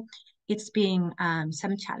tool, it's been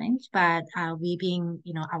some challenge, but we being,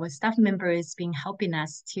 you know, our staff members been helping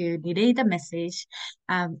us to relay the message.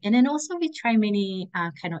 And then also we try many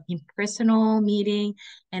kind of impersonal meeting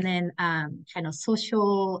and then kind of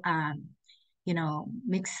social, you know,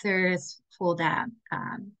 mixers for the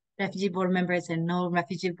refugee board members and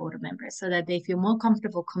non-refugee board members so that they feel more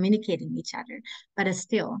comfortable communicating each other. But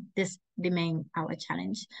still, this remains our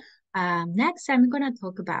challenge. Next, I'm going to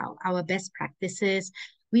talk about our best practices.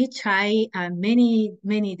 We try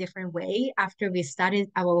many different ways after we started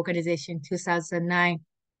our organization in 2009.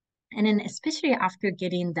 And then especially after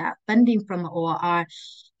getting that funding from OR,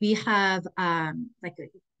 we have like a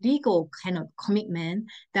legal kind of commitment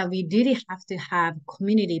that we really have to have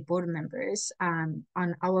community board members on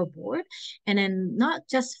our board. And then not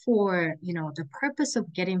just for, you know, the purpose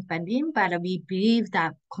of getting funding, but we believe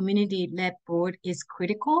that community-led board is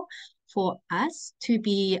critical for us to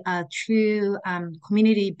be a true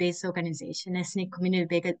community-based organization, ethnic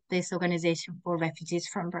community-based organization for refugees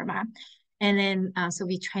from Burma. And then, so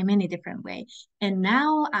we try many different ways. And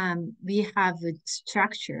now we have a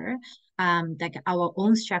structure, like our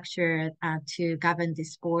own structure to govern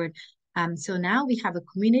this board. So now we have a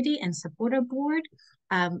community and supporter board.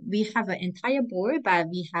 We have an entire board, but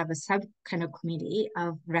we have a sub kind of committee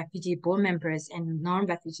of refugee board members and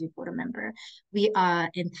non-refugee board member. We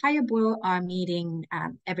entire board are meeting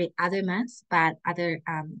every other month, but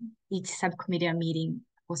each subcommittee are meeting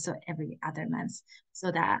also every other month, so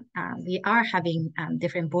that we are having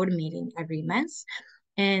different board meetings every month.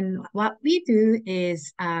 And what we do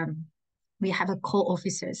is we have a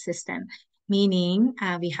co-officer system, meaning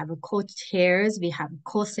we have a co-chairs, we have a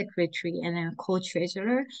co-secretary, and then a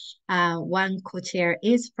co-treasurer. One co-chair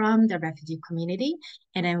is from the refugee community,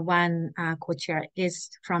 and then one co-chair is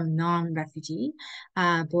from non-refugee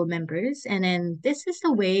board members. And then this is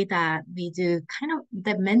the way that we do kind of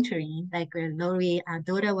the mentoring, like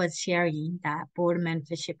Dauda was sharing that board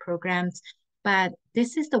mentorship programs. But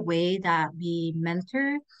this is the way that we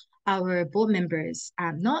mentor our board members,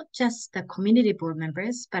 not just the community board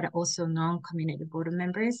members, but also non-community board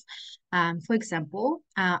members. For example,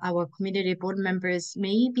 our community board members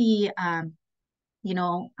may be, you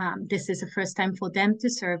know, this is the first time for them to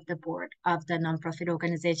serve the board of the nonprofit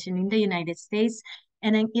organization in the United States.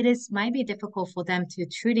 And then might be difficult for them to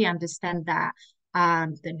truly understand that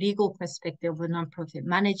the legal perspective of nonprofit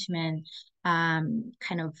management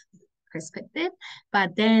kind of perspective,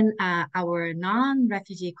 but then our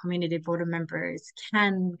non-refugee community board members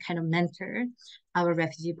can kind of mentor our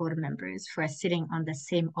refugee board members for sitting on the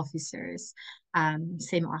same officers,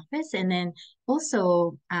 same office. And then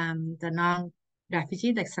also the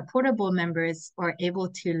non-refugee, like supporter board members are able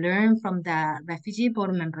to learn from the refugee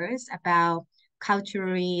board members about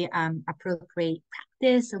culturally appropriate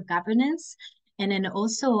practice of governance. And then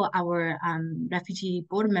also our refugee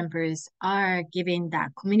board members are giving that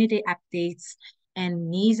community updates and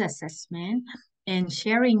needs assessment and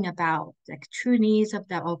sharing about like true needs of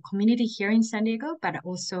our community here in San Diego, but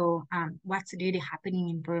also what's really happening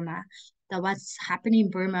in Burma. That what's happening in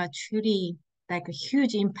Burma truly like a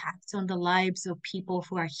huge impact on the lives of people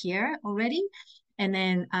who are here already. And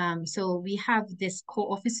then, so we have this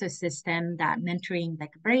co-officer system that mentoring,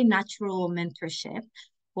 like very natural mentorship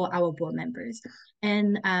for our board members.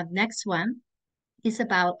 And next one is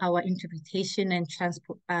about our interpretation and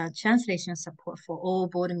translation support for all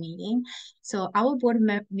board meetings. So our board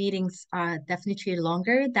meetings are definitely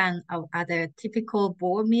longer than our other typical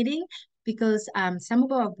board meeting because some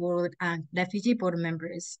of our board refugee board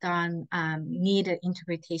members don't need an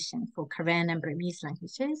interpretation for Korean and Burmese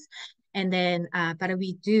languages. And then, but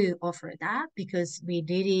we do offer that because we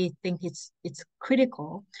really think it's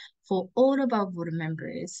critical for all of our board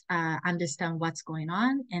members understand what's going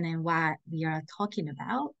on and then what we are talking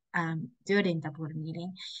about during the board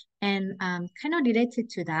meeting. And kind of related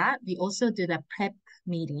to that, we also do the prep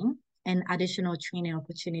meeting and additional training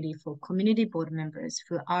opportunity for community board members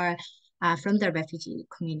who are from the refugee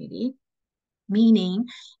community. Meaning,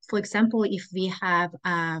 for example, if we have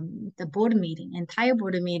the board meeting, entire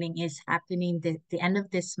board meeting is happening the end of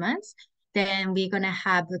this month, Then we're going to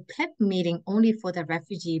have a prep meeting only for the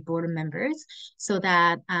refugee board members so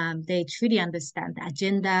that they truly understand the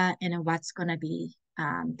agenda and what's going to be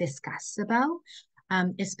discussed about.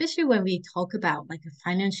 Especially when we talk about like a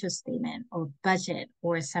financial statement or budget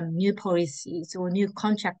or some new policies or new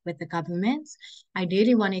contract with the government, I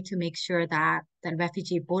really wanted to make sure that the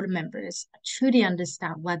refugee board members truly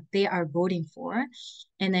understand what they are voting for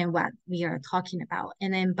and then what we are talking about.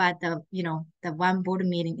 And then, but the one board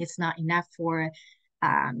meeting is not enough for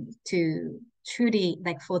to truly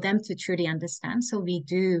like for them to truly understand. So we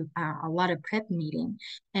do a lot of prep meeting.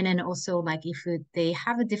 And then also like if they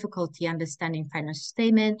have a difficulty understanding financial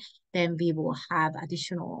statement, then we will have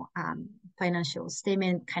additional financial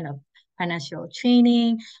statement kind of financial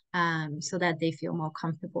training so that they feel more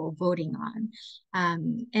comfortable voting on.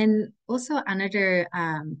 And also another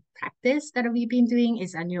practice that we've been doing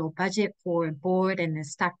is annual budget for board and the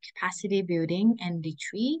staff capacity building and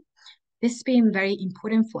retreat. This has been very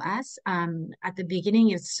important for us. At the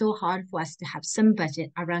beginning, it's so hard for us to have some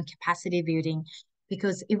budget around capacity building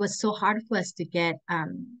because it was so hard for us to get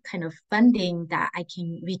kind of funding that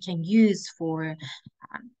we can use for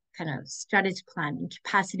kind of strategy planning,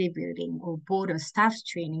 capacity building, or board or staff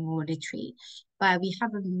training or retreat. But we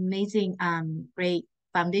have amazing, great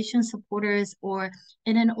foundation supporters,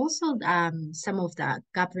 and then also some of the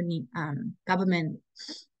government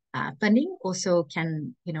funding also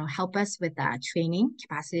can help us with that training,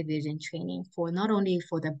 capacity building training for not only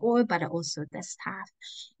for the board but also the staff.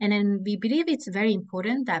 And then we believe it's very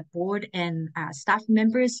important that board and staff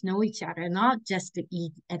members know each other, not just the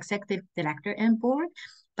executive director and board,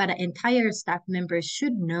 but the entire staff members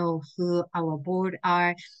should know who our board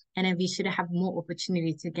are, and then we should have more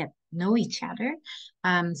opportunity to get know each other.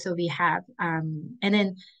 So we have, and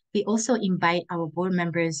then we also invite our board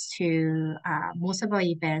members to most of our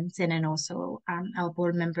events, and then also our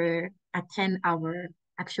board member attend our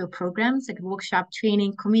actual programs like workshop,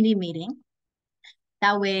 training, community meeting.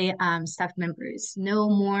 That way, staff members know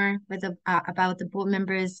more about the board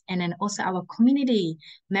members, and then also our community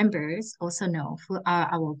members also know who are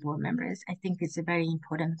our board members. I think it's very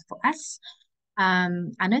important for us.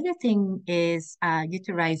 Another thing is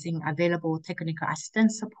utilizing available technical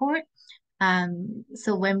assistance support.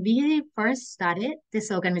 So when we first started this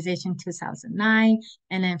organization in 2009,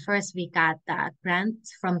 and then first we got the grant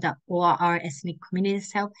from the ORR Ethnic Community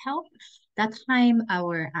Self-Help. That time,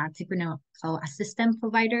 our technical assistant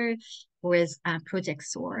provider was Project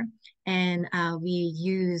SOAR. And we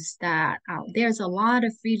use that. There's a lot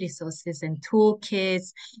of free resources and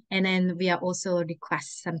toolkits. And then we are also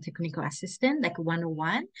request some technical assistance, like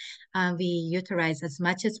one-on-one. We utilize as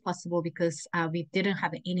much as possible because we didn't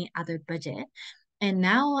have any other budget. And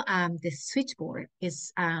now the switchboard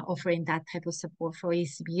is offering that type of support for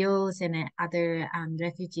ECBOs and other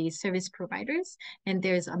refugee service providers. And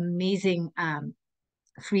there's amazing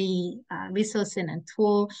free resource and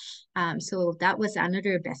tool. So that was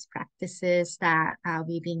another best practices that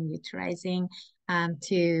we've been utilizing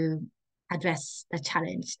to address the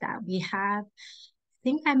challenge that we have. I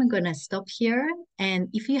think I'm going to stop here. And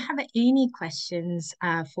if you have any questions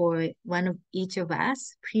for one of each of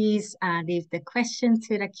us, please leave the question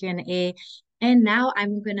to the Q&A. And now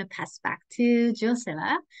I'm going to pass back to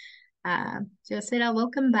Drocella. Drocella,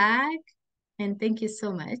 welcome back. And thank you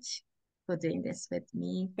so much for doing this with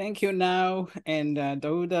me. Thank you now, and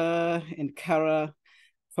Dauda and Khara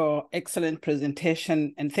for excellent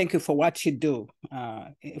presentation, and thank you for what you do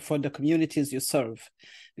for the communities you serve,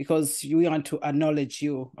 because we want to acknowledge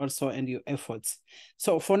you also and your efforts.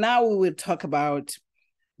 So for now, we will talk about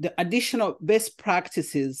the additional best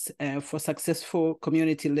practices for successful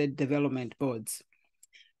community-led development boards.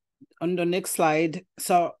 On the next slide,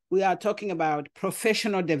 so we are talking about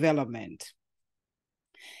professional development.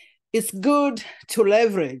 It's good to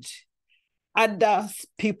leverage other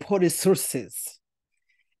people resources.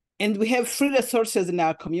 And we have free resources in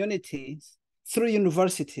our communities through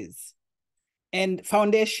universities and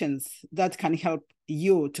foundations that can help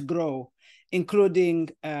you to grow, including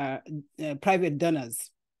private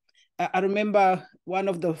donors. I remember one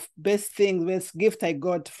of the best gift I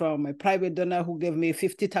got from a private donor who gave me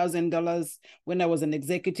 $50,000 when I was an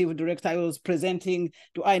executive director. I was presenting,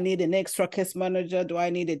 do I need an extra case manager? Do I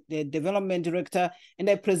need a development director? And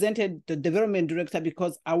I presented the development director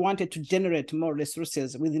because I wanted to generate more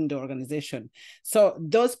resources within the organization. So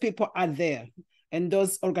those people are there, and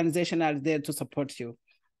those organizations are there to support you.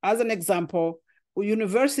 As an example,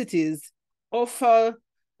 universities offer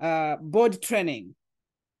board training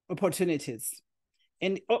opportunities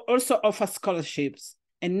and also offer scholarships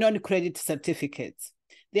and non-credit certificates.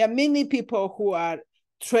 There are many people who are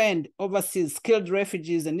trained overseas skilled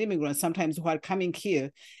refugees and immigrants sometimes who are coming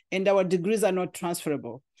here, and our degrees are not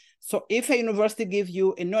transferable. So if a university gives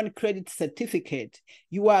you a non-credit certificate,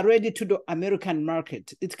 you are ready to the American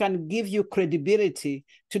market. It can give you credibility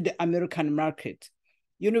to the American market.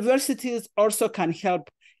 Universities also can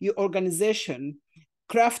help your organization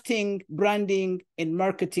crafting, branding, and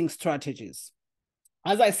marketing strategies.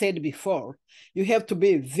 As I said before, you have to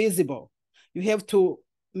be visible. You have to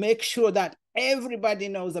make sure that everybody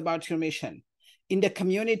knows about your mission in the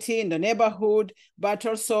community, in the neighborhood, but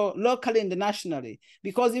also locally and nationally.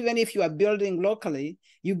 Because even if you are building locally,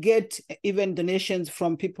 you get even donations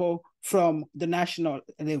from people from the national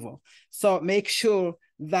level. So make sure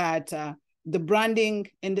that the branding,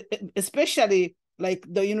 and especially like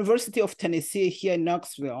the University of Tennessee here in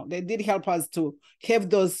Knoxville, they did help us to have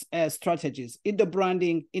those strategies in the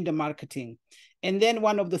branding, in the marketing. And then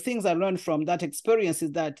one of the things I learned from that experience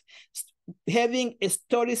is that having a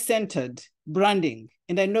story-centered branding,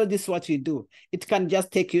 and I know this is what we do, it can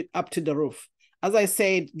just take you up to the roof. As I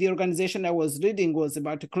said, the organization I was leading was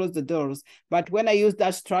about to close the doors, but when I used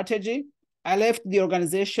that strategy, I left the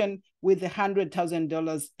organization with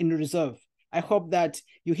 $100,000 in reserve. I hope that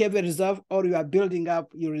you have a reserve or you are building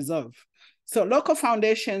up your reserve. So local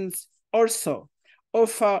foundations also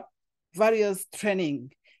offer various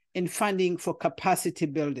training and funding for capacity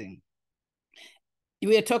building.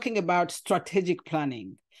 We are talking about strategic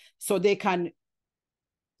planning. So they can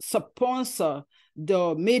sponsor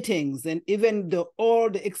the meetings and even all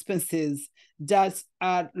the expenses that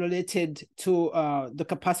are related to the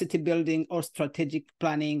capacity building or strategic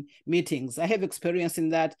planning meetings. I have experience in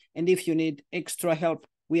that. And if you need extra help,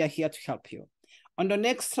 we are here to help you. On the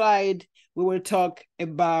next slide, we will talk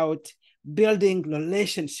about building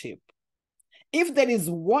relationship. If there is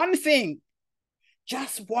one thing,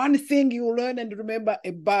 just one thing you learn and remember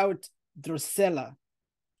about Drocella,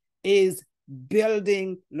 is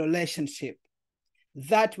building relationship.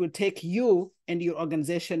 That will take you and your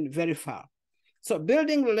organization very far. So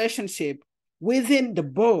building relationship within the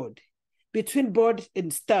board, between board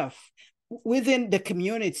and staff, within the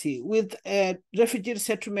community, with refugee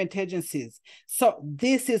settlement agencies. So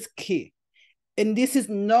this is key. And this is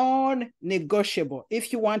non-negotiable.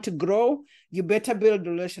 If you want to grow, you better build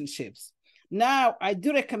relationships. Now, I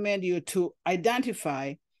do recommend you to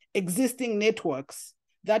identify existing networks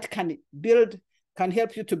that can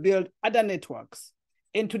help you to build other networks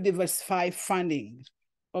and to diversify funding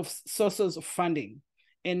of sources of funding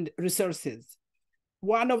and resources.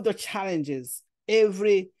 One of the challenges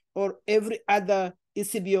every other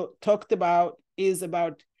ECBO talked about is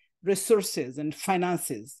about resources and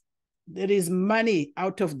finances. There is money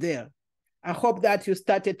out of there. I hope that you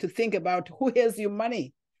started to think about who has your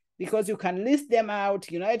money, because you can list them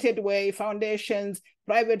out: United Way, foundations,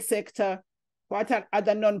 private sector, what are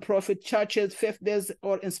other nonprofit churches, faith-based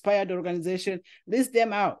or inspired organizations, list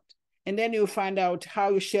them out. And then you find out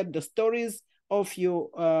how you share the stories of your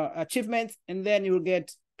achievements, and then you'll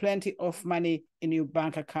get plenty of money in your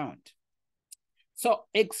bank account. So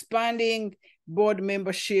expanding board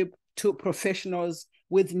membership to professionals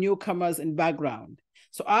with newcomers and background.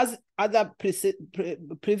 So as other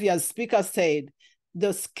previous speakers said,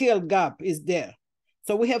 the skill gap is there.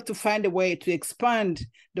 So we have to find a way to expand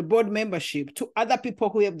the board membership to other people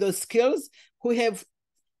who have those skills, who have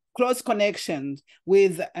close connections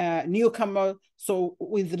with newcomers, so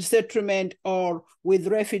with resettlement or with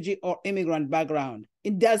refugee or immigrant background.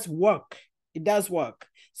 It does work. It does work.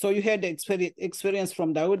 So you had the experience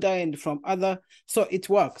from Dauda and from other, so it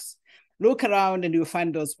works. Look around and you'll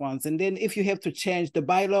find those ones. And then if you have to change the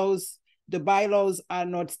bylaws are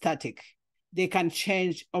not static. They can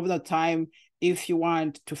change over the time if you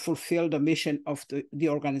want to fulfill the mission of the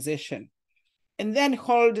organization. And then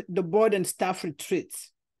hold the board and staff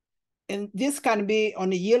retreats. And this can be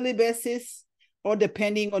on a yearly basis or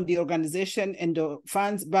depending on the organization and the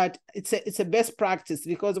funds, but it's a best practice,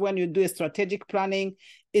 because when you do a strategic planning,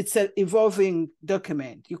 it's an evolving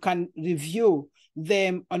document. You can review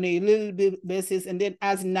them on a little bit basis. And then,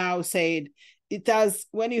 as now said,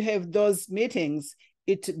 when you have those meetings,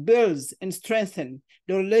 it builds and strengthens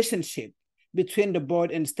the relationship between the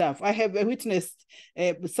board and staff. I have witnessed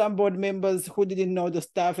some board members who didn't know the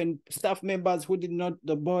staff and staff members who didn't know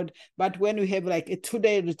the board. But when we have like a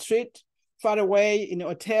 2-day retreat far away in a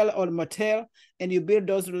hotel or motel, and you build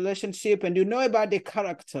those relationships and you know about the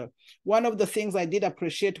character. One of the things I did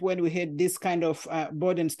appreciate when we had this kind of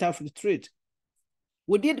board and staff retreat,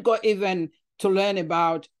 we did go even to learn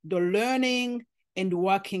about the learning and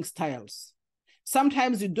working styles.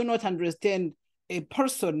 Sometimes you do not understand a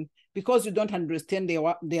person because you don't understand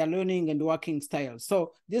their learning and working style.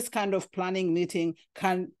 So this kind of planning meeting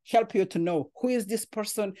can help you to know who is this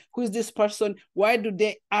person, why do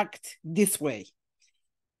they act this way?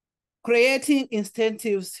 Creating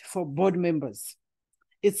incentives for board members.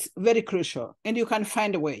 It's very crucial, and you can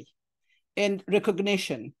find a way. And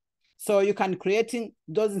recognition. So you can creating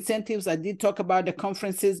those incentives. I did talk about the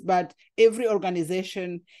conferences, but every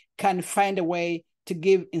organization can find a way to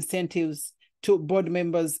give incentives to board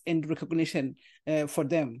members and recognition for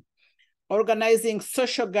them. Organizing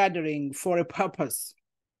social gathering for a purpose,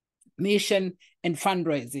 mission, and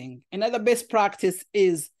fundraising. Another best practice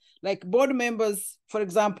is like board members, for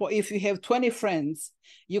example, if you have 20 friends,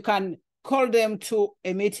 you can call them to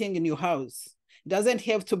a meeting in your house. It doesn't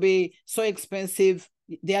have to be so expensive.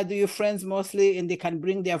 They are your friends mostly, and they can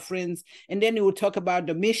bring their friends. And then you will talk about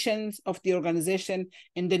the missions of the organization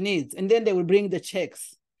and the needs. And then they will bring the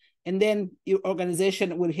checks. And then your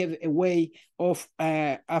organization will have a way of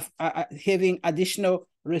having additional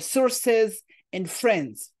resources and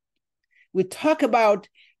friends. We talk about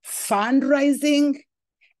fundraising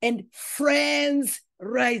and friends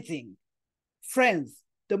rising. Friends,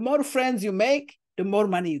 the more friends you make, the more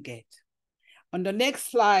money you get. On the next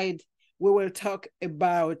slide, we will talk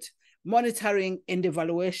about monitoring and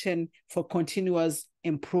evaluation for continuous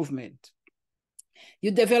improvement.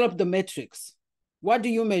 You develop the metrics. What do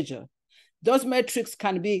you measure? Those metrics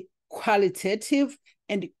can be qualitative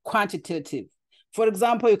and quantitative. For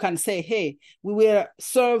example, you can say, hey, we will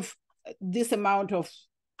serve this amount of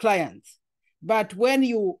clients. But when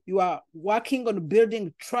you are working on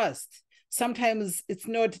building trust, sometimes it's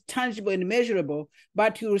not tangible and measurable,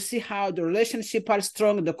 but you will see how the relationships are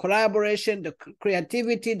strong, the collaboration, the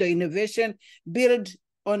creativity, the innovation build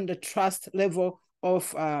on the trust level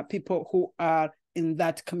of people who are in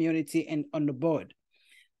that community and on the board.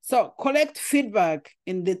 So collect feedback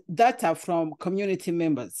in the data from community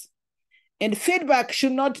members. And feedback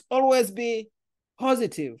should not always be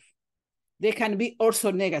positive. They can be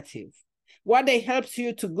also negative. What they helps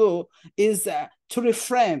you to go is to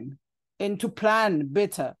reframe and to plan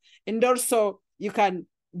better. And also you can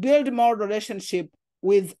build more relationship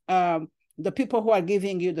with the people who are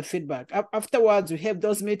giving you the feedback. Afterwards, you have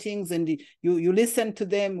those meetings and you listen to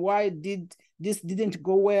them. Why did this didn't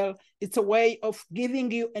go well? It's a way of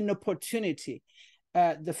giving you an opportunity.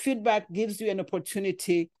 The feedback gives you an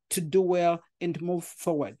opportunity to do well and move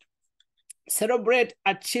forward. Celebrate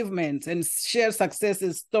achievements and share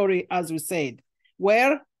successes story, as we said,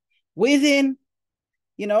 where within,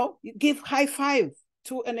 you give high five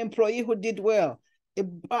to an employee who did well.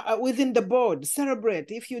 Within the board,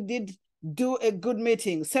 celebrate. If you did do a good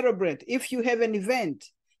meeting, celebrate. If you have an event,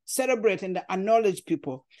 celebrate and acknowledge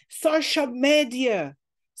people. Social media,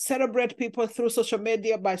 celebrate people through social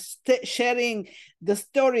media by sharing the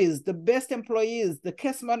stories, the best employees, the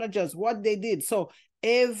case managers, what they did. So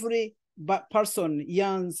every person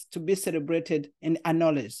yearns to be celebrated and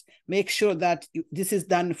acknowledged. Make sure that this is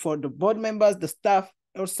done for the board members, the staff,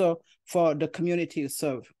 also for the community you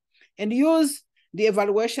serve. And use the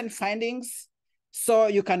evaluation findings so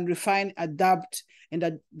you can refine, adapt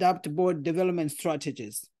board development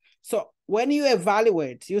strategies. So when you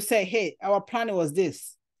evaluate, you say, hey, our plan was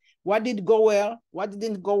this. What did go well? What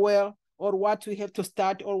didn't go well? Or what we have to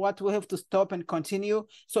start or what we have to stop and continue.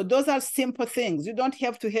 So those are simple things. You don't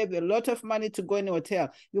have to have a lot of money to go in a hotel.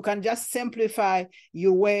 You can just simplify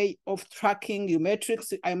your way of tracking your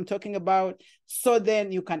metrics I'm talking about, so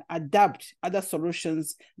then you can adapt other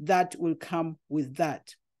solutions that will come with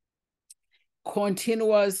that.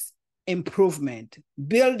 Continuous improvement.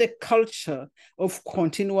 Build a culture of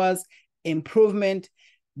continuous improvement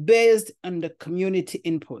based on the community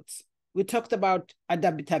inputs. We talked about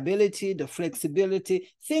adaptability, the flexibility.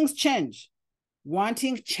 Things change.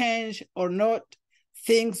 Wanting change or not,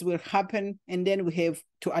 things will happen, and then we have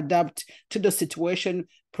to adapt to the situation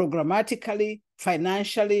programmatically,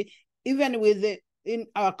 financially, even in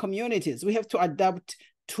our communities. We have to adapt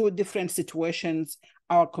to different situations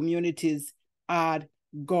our communities are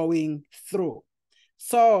going through.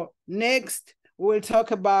 So next, we'll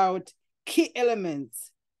talk about key elements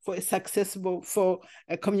for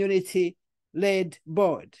a community-led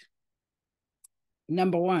board.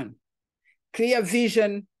 Number one, clear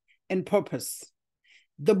vision and purpose.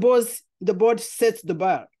 The board sets the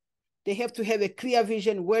bar. They have to have a clear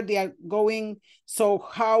vision where they are going, so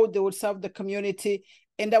how they will serve the community.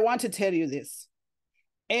 And I want to tell you this.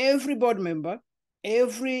 Every board member,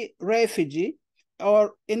 every refugee,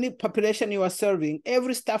 or any population you are serving,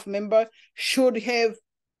 every staff member should have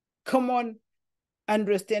common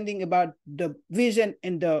understanding about the vision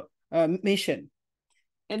and the mission.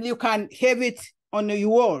 And you can have it on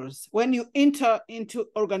yours. When you enter into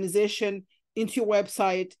organization, into your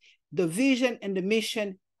website, the vision and the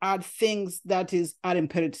mission are things that are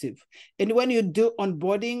imperative. And when you do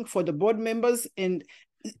onboarding for the board members, and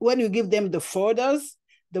when you give them the folders,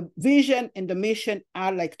 the vision and the mission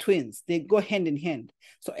are like twins. They go hand in hand.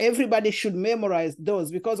 So everybody should memorize those,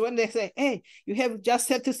 because when they say, hey, you have just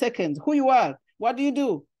 30 seconds, who you are, what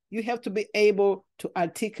do? You have to be able to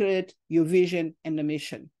articulate your vision and the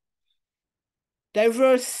mission.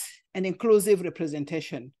 Diverse and inclusive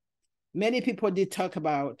representation. Many people did talk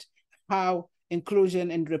about how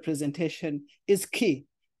inclusion and representation is key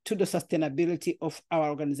to the sustainability of our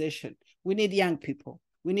organization. We need young people.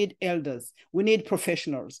 We need elders. We need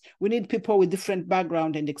professionals. We need people with different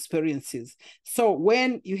background and experiences. So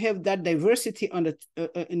when you have that diversity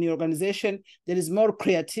in the organization, there is more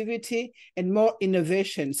creativity and more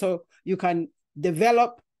innovation. So you can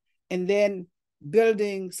develop and then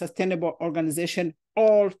building sustainable organization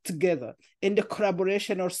all together. And the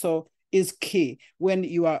collaboration also is key when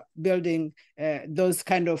you are building those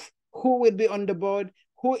kind of who will be on the board.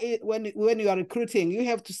 When you are recruiting, you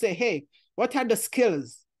have to say, hey, what are the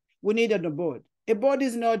skills we need on the board? A board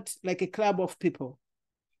is not like a club of people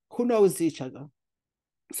who knows each other.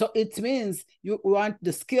 So it means you want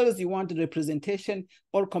the skills, you want the representation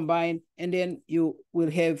all combined, and then you will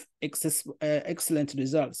have excellent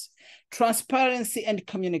results. Transparency and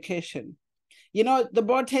communication. The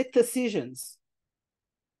board takes decisions,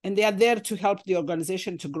 and they are there to help the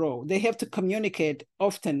organization to grow. They have to communicate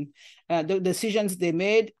often the decisions they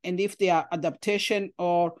made, and if they are adaptation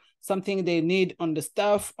or something they need on the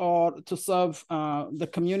staff or to serve the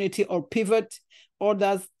community or pivot,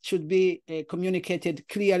 orders should be communicated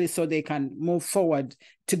clearly so they can move forward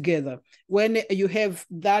together. When you have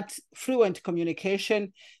that fluent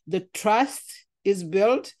communication, the trust is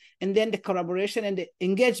built, and then the collaboration and the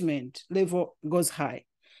engagement level goes high.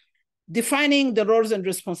 Defining the roles and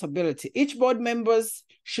responsibility. Each board members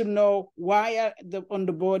should know why on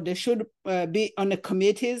the board. They should be on the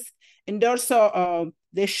committees, and also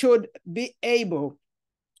they should be able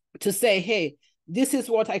to say, hey, this is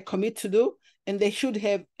what I commit to do, and they should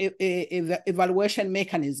have a evaluation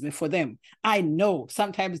mechanism for them. I know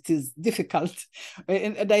sometimes it is difficult,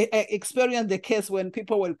 and I experienced the case when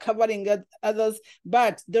people were covering others,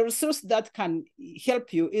 but the resource that can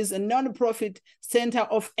help you is a nonprofit center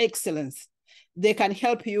of excellence. They can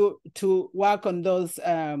help you to work on those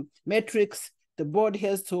metrics. The board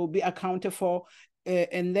has to be accounted for,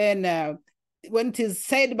 and then when it is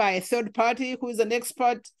said by a third party who is an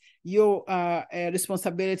expert, your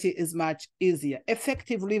responsibility is much easier.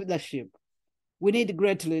 Effective leadership. We need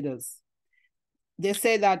great leaders. They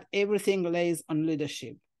say that everything lays on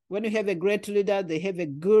leadership. When you have a great leader, they have a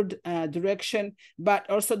good direction, but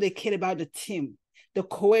also they care about the team, the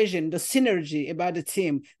cohesion, the synergy about the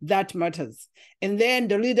team, that matters. And then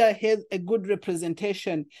the leader has a good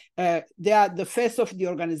representation. They are the face of the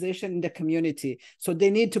organization in the community. So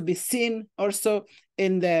they need to be seen also,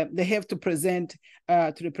 and they have to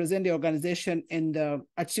represent the organization and the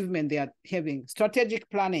achievement they are having. Strategic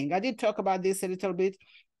planning. I did talk about this a little bit.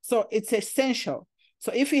 So it's essential.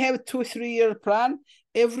 So if you have a 2-3 year plan,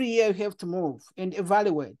 every year you have to move and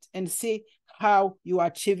evaluate and see how you are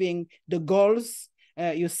achieving the goals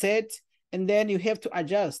you set, and then you have to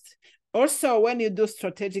adjust. Also, when you do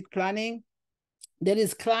strategic planning, there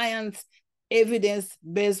is client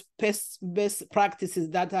evidence-based best practices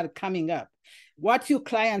that are coming up. What your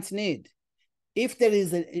clients need. If there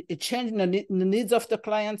is a change in the needs of the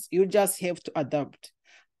clients, you just have to adapt.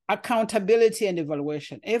 Accountability and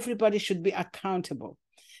evaluation. Everybody should be accountable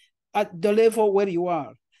at the level where you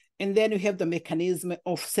are. And then you have the mechanism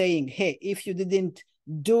of saying, hey, if you didn't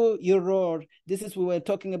do your role, this is what we were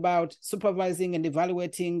talking about, supervising and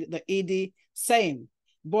evaluating the ED, same.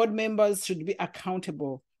 Board members should be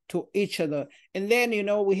accountable to each other. And then,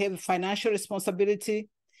 we have financial responsibility,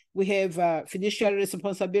 we have fiduciary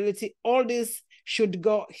responsibility. All this should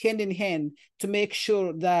go hand in hand to make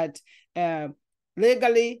sure that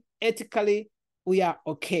legally, ethically, we are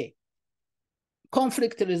okay.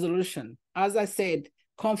 Conflict resolution. As I said,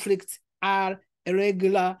 conflicts are a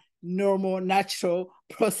regular, normal, natural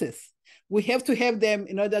process. We have to have them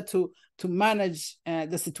in order to manage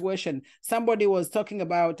the situation. Somebody was talking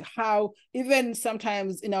about how even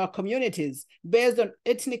sometimes in our communities, based on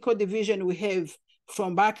ethnical division we have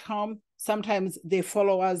from back home, sometimes they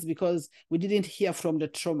follow us because we didn't hear from the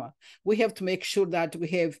trauma. We have to make sure that we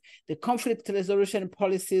have the conflict resolution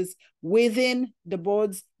policies within the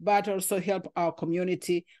boards, but also help our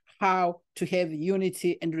community how to have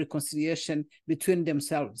unity and reconciliation between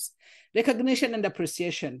themselves. Recognition and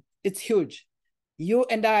appreciation, it's huge. You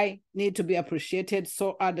and I need to be appreciated.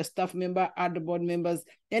 So are the staff member, are the board members,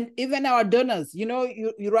 and even our donors. You know,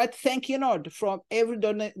 you write thank you note from every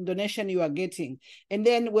donation you are getting. And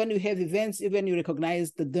then when you have events, even you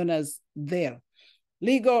recognize the donors there.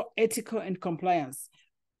 Legal, ethical, and compliance.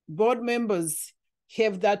 Board members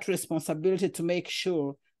have that responsibility to make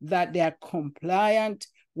sure that they are compliant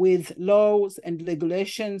with laws and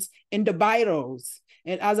regulations in the bylaws.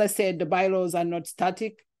 And as I said, the bylaws are not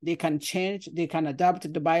static. They can change, they can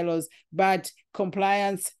adapt the bylaws, but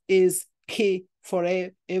compliance is key for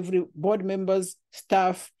every board members,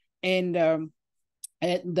 staff, and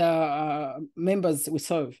the members we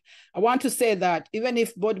serve. I want to say that even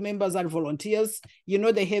if board members are volunteers, you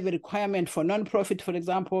know, they have a requirement for nonprofit, for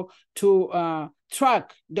example, to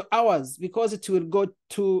track the hours, because it will go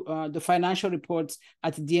to the financial reports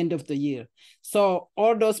at the end of the year. So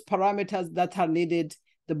all those parameters that are needed,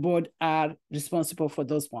 the board are responsible for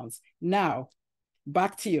those ones. Now,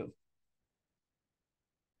 back to you.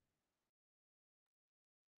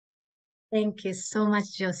 Thank you so much,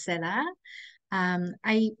 Drocella.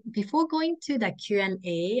 Before going to the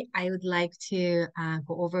Q&A, I would like to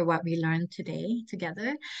go over what we learned today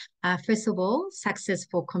together. First of all,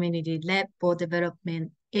 successful community-led board development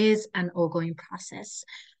is an ongoing process.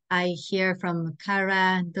 I hear from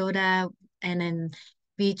Khara, Dauda, and then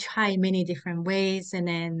we try many different ways, and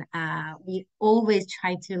then we always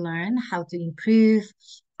try to learn how to improve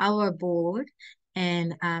our board,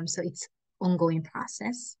 and so it's ongoing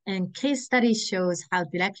process. And case study shows how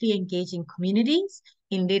directly engaging communities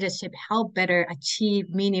in leadership help better achieve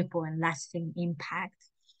meaningful and lasting impact.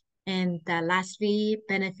 And lastly,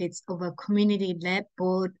 benefits of a community-led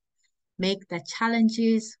board make the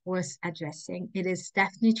challenges worth addressing. It is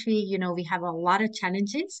definitely, you know, we have a lot of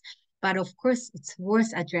challenges, but of course it's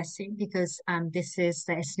worth addressing because this is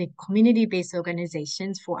the ethnic community-based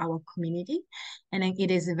organizations for our community. And it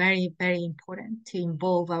is very, very important to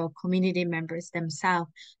involve our community members themselves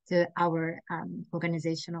to our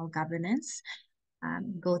organizational governance.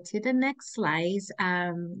 Go to the next slides.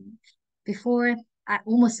 Before I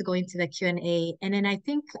almost go into the Q&A, and then I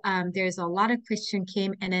think there's a lot of question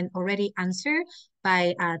came and then already answered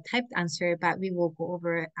by typed answer, but we will go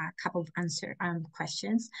over a couple of answer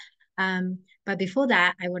questions. But before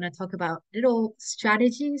that, I want to talk about little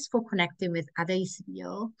strategies for connecting with other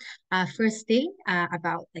ECBO. First thing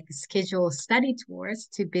about like schedule study tours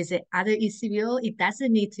to visit other ECBO. It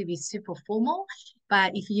doesn't need to be super formal,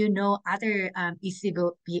 but if you know other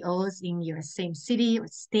ECBOs in your same city or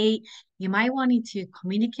state, you might want to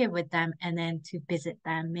communicate with them and then to visit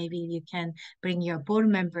them. Maybe you can bring your board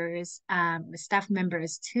members, staff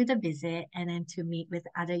members to the visit and then to meet with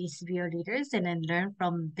other ECBO leaders and then learn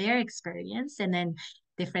from their experience and then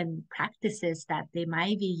different practices that they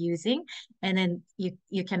might be using. And then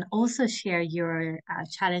you can also share your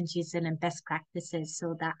challenges and best practices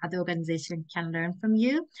so that other organizations can learn from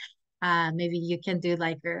you. Maybe you can do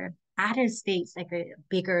like other states, like a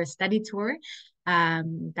bigger study tour.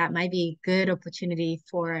 That might be a good opportunity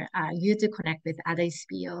for you to connect with other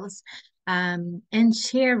ECBOs and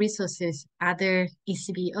share resources, other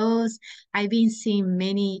ECBOs. I've been seeing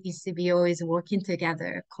many ECBOs working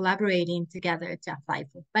together, collaborating together to apply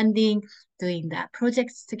for funding, doing the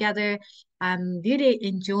projects together. I'm really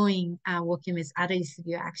enjoying working with other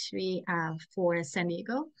ECBO actually for San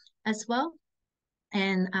Diego as well.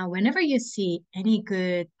 And whenever you see any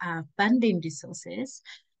good funding resources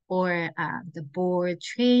or the board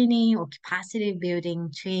training or capacity building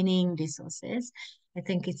training resources, I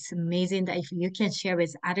think it's amazing that if you can share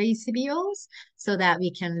with other ECBOs so that we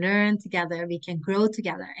can learn together, we can grow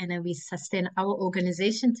together, and then we sustain our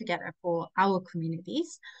organization together for our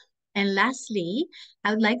communities. And lastly,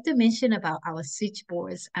 I would like to mention about our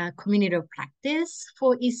switchboards community of practice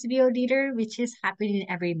for ECBO leader, which is happening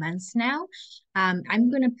every month now. I'm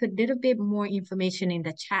going to put a little bit more information in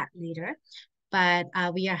the chat later, but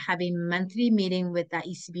we are having monthly meeting with the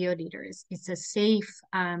ECBO leaders. It's a safe,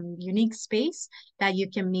 unique space that you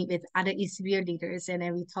can meet with other ECBO leaders. And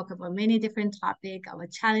then we talk about many different topics, our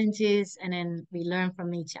challenges, and then we learn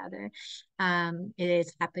from each other. It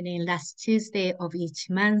is happening last Tuesday of each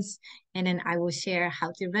month. And then I will share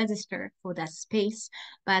how to register for that space.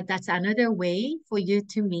 But that's another way for you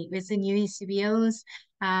to meet with the new ECBOs.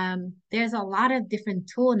 There's a lot of different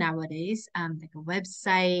tools nowadays, like a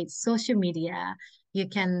website, social media. You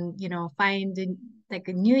can, you know, find like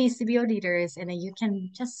a new ECBO leaders, and then you can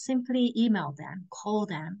just simply email them, call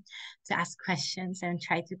them to ask questions and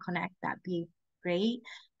try to connect. That'd be great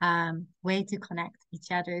way to connect each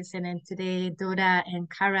other. And then today, Dauda and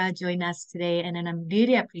Khara join us today, and then I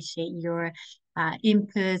really appreciate your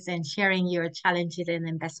inputs and sharing your challenges and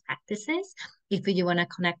then best practices. If you want to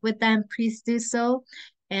connect with them, please do so.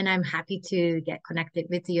 And I'm happy to get connected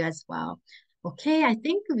with you as well. Okay, I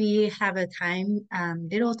think we have a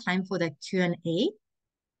little time for the Q&A.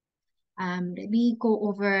 Let me go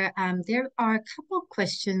over, there are a couple of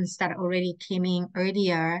questions that already came in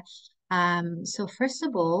earlier. So first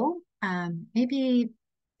of all, maybe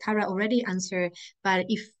Khara already answered, but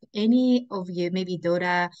if any of you, maybe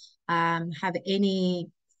Dauda, have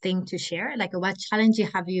anything to share, like what challenges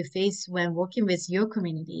have you faced when working with your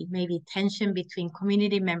community? Maybe tension between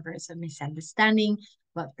community members, a misunderstanding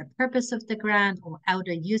about the purpose of the grant, or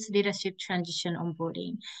elder youth leadership transition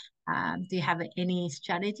onboarding. Do you have any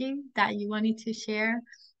strategy that you wanted to share?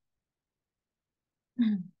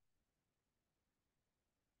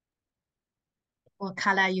 Well,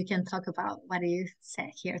 Khara, you can talk about what you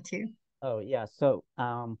said here too. Oh yeah, so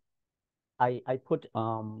I put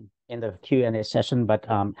in the Q&A session, but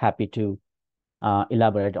I'm happy to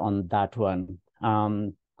elaborate on that one.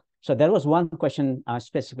 So there was one question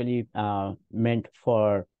specifically meant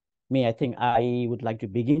for me. I think I would like to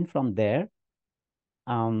begin from there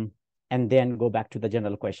and then go back to the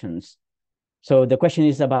general questions. So the question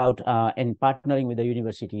is about in partnering with the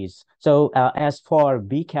universities. So as for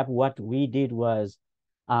BCAP, what we did was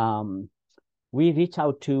we reached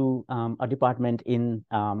out to a department in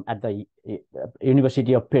at the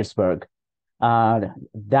University of Pittsburgh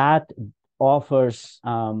that offers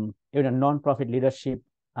nonprofit leadership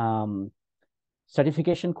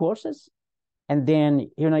certification courses. And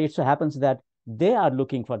then, it so happens that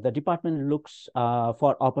the department looks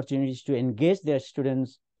for opportunities to engage their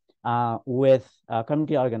students with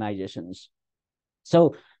community organizations.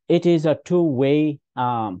 So it is a two-way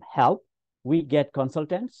help. We get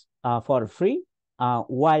consultants for free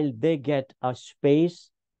while they get a space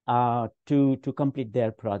to complete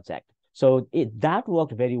their project. So that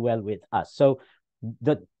worked very well with us. So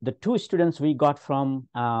the two students we got from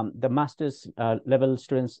the master's level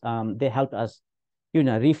students, they helped us,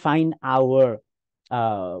 refine our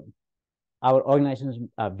organization's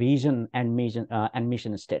vision and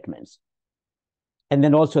mission statements. And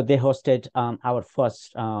then also they hosted our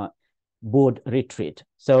first board retreat.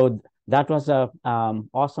 So that was a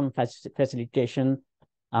awesome facilitation.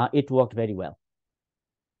 It worked very well.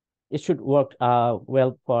 It should work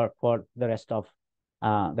well for the rest of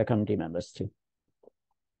the community members too.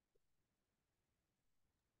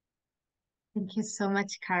 Thank you so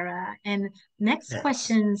much, Khara. And next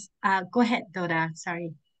questions, go ahead, Dauda,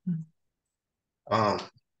 sorry.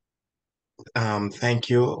 Thank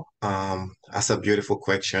you. That's a beautiful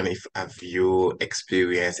question. If have you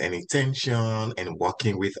experienced any tension in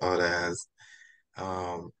working with others?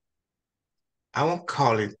 I won't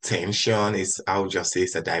call it tension. I would just say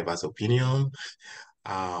it's a diverse opinion.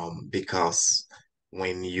 Because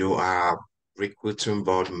when you are recruiting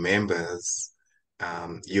board members,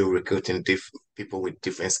 you're recruiting people with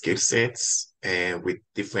different skill sets and with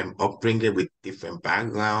different upbringing, with different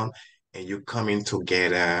background, and you coming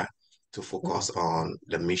together to focus on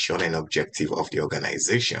the mission and objective of the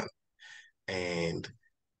organization. And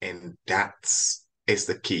that's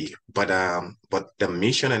the key. But the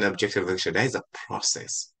mission and objective of the organization, that is a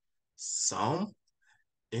process. Some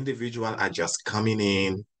individuals are just coming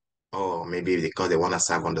in, or maybe because they want to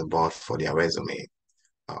serve on the board for their resume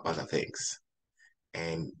or other things.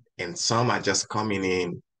 And some are just coming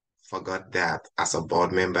in, forgot that as a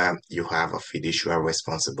board member, you have a fiduciary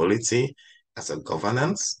responsibility as a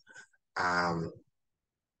governance.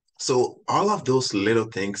 So all of those little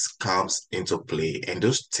things comes into play, and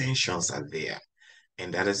those tensions are there.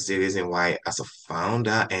 And that is the reason why, as a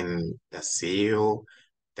founder and the CEO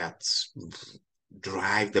that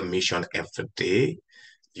drive the mission every day,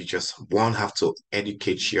 you just won't have to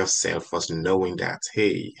educate yourself first, knowing that,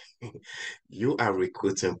 hey, you are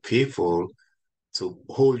recruiting people to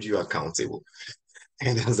hold you accountable.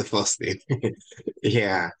 And that's the first thing.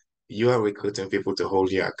 Yeah, you are recruiting people to hold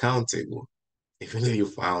you accountable, even though you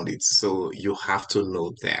found it. So you have to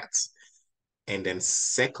know that. And then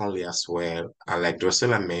secondly as well, like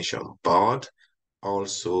Drocella mentioned, board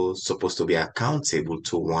also supposed to be accountable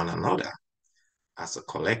to one another as a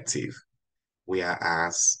collective.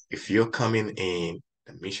 Whereas if you're coming in,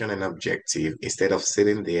 the mission and objective, instead of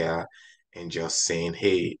sitting there and just saying,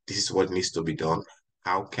 hey, this is what needs to be done,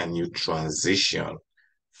 how can you transition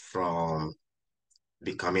from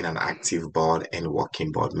becoming an active board and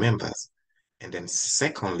working board members? And then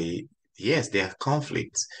secondly, yes, there are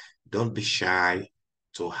conflicts. Don't be shy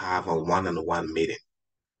to have a one-on-one meeting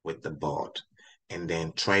with the board and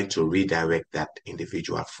then try to redirect that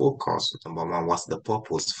individual focus. Number one, what's the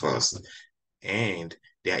purpose first? And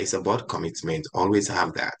there is a board commitment, always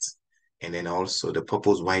have that. And then also the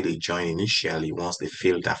purpose why they join initially, once they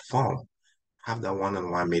fill that form, have that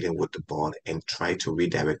one-on-one meeting with the board and try to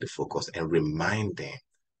redirect the focus and remind them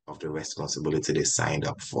of the responsibility they signed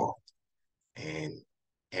up for. And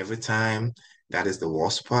every time, that is the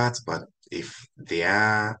worst part, but if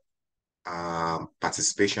their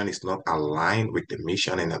participation is not aligned with the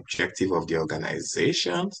mission and objective of the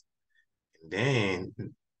organizations, then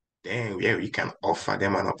yeah, we can offer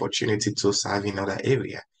them an opportunity to serve in other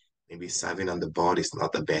area. Maybe serving on the board is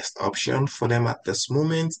not the best option for them at this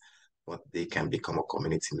moment, but they can become a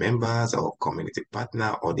community members or community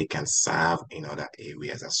partner, or they can serve in other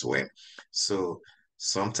areas as well. So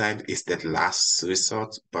sometimes it's that last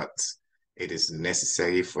resort, but it is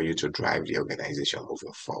necessary for you to drive the organization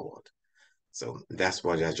moving forward. So that's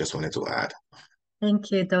what I just wanted to add.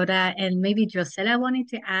 Thank you, Dauda. And maybe Drocella wanted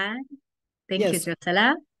to add. Thank you,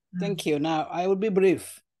 Drocella. Thank you. Now, I will be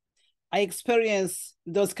brief. I experience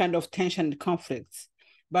those kind of tension and conflicts,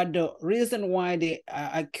 but the reason why they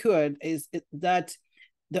occurred is that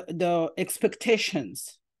the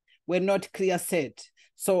expectations were not clear set.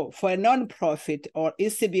 So for a nonprofit or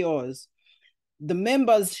ECBOs, the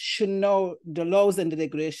members should know the laws and the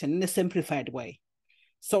regulation in a simplified way.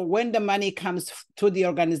 So when the money comes to the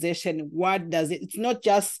organization, what does it? It's not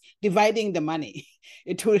just dividing the money.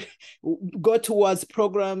 It will go towards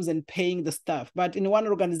programs and paying the staff. But in one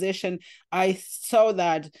organization, I saw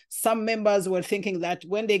that some members were thinking that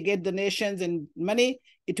when they get donations and money,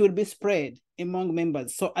 it will be spread among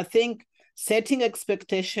members. So I think setting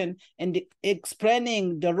expectation and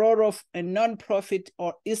explaining the role of a nonprofit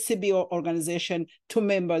or ECBO organization to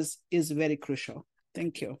members is very crucial.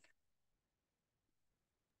 Thank you.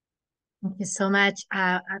 Thank you so much.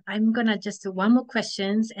 I'm gonna just do one more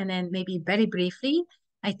questions and then maybe very briefly.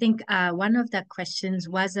 I think one of the questions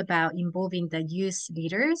was about involving the youth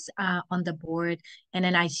leaders on the board. And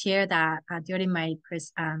then I share that during my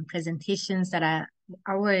presentations that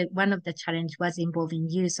one of the challenge was involving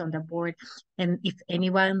youth on the board. And if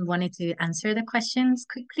anyone wanted to answer the questions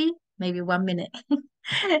quickly, maybe 1 minute.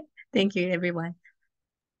 Thank you, everyone.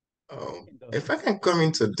 If I can come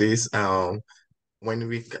into this, when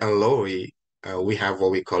we Lori, we have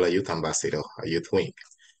what we call a youth ambassador, a youth wing.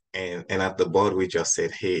 And at the board, we just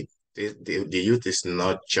said, hey, the youth is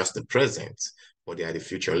not just the present, but they are the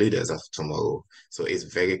future leaders of tomorrow. So it's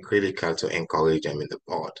very critical to encourage them in the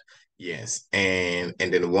board. Yes. And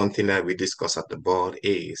then one thing that we discuss at the board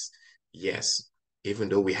is, yes, even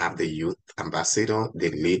though we have the youth ambassador,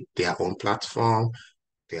 they lead their own platform,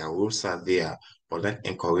 their rules are there, but let's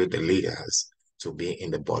encourage the leaders to be in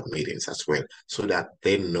the board meetings as well, so that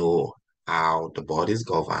they know how the board is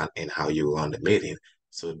governed and how you run the meeting,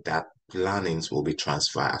 so that learnings will be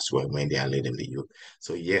transferred as well when they are leading the youth.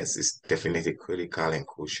 So yes, it's definitely critical and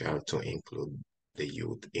crucial to include the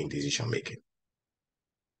youth in decision making.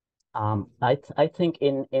 I think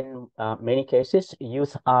in many cases,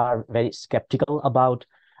 youth are very skeptical about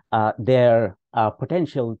their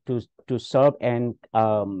potential to serve and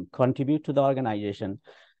contribute to the organization.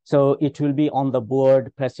 So it will be on the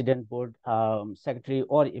board, president, board secretary,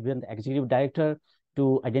 or even the executive director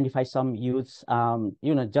to identify some youths,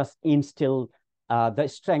 just instill the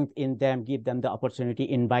strength in them, give them the opportunity,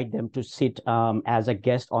 invite them to sit as a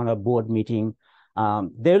guest on a board meeting.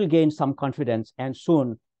 They will gain some confidence, and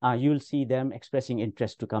soon you'll see them expressing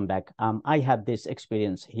interest to come back. I had this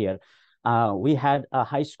experience here. We had a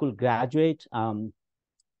high school graduate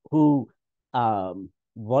who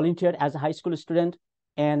volunteered as a high school student,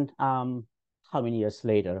 and how many years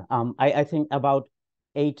later? I think about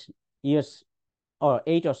 8 years or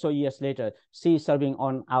 8 or so years later, she's serving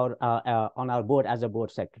on our board as a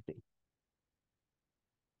board secretary.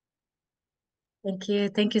 Thank you.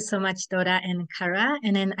 Thank you so much, Dauda and Khara.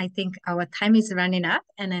 And then I think our time is running up.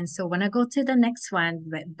 And then so when I go to the next one,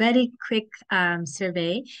 very quick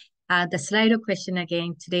survey. The Slido question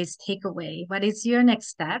again, today's takeaway. What is your next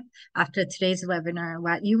step after today's webinar?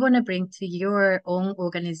 What you want to bring to your own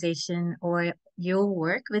organization or your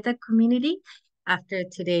work with the community after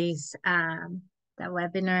today's the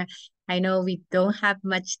webinar? I know we don't have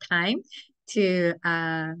much time to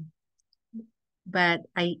but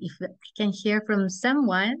if I can hear from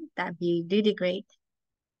someone, that'd be really great.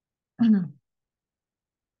 Yeah,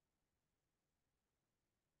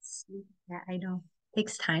 I know. It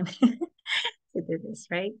takes time to do this,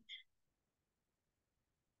 right?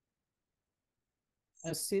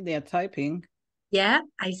 I see they are typing. Yeah,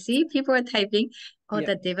 I see people are typing. Oh, Yeah.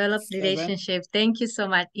 the developed 7. relationship. Thank you so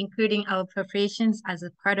much, including our preparations as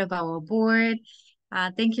a part of our board.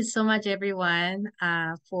 Thank you so much, everyone,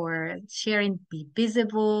 for sharing, be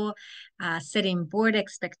visible, setting board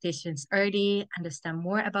expectations early, understand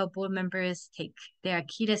more about board members, take their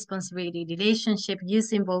key responsibility, relationship,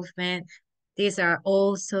 youth involvement. These are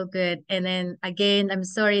all so good. And then again, I'm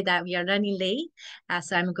sorry that we are running late,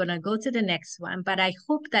 so I'm gonna go to the next one. But I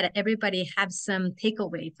hope that everybody have some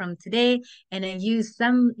takeaway from today, and then use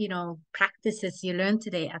some, practices you learned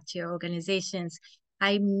today at your organizations.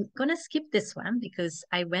 I'm gonna skip this one because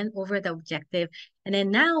I went over the objective. And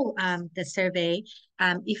then now the survey,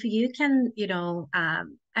 if you can,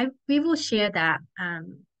 we will share that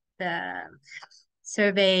the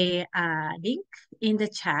survey link in the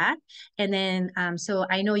chat. And then so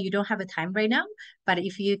I know you don't have a time right now, but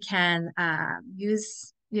if you can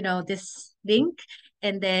use this link,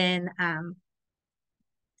 and then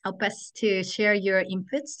help us to share your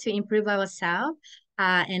inputs to improve ourselves.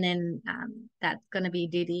 And then that's going to be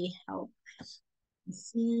really help.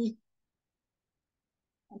 Let's see.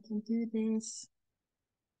 I can do this.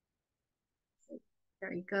 There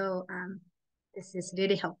we go. This is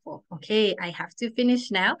really helpful. Okay, I have to finish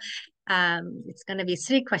now. It's going to be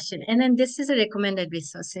 3 questions. And then this is a recommended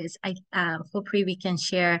resources. Hopefully we can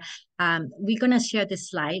share. We're going to share the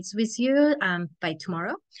slides with you by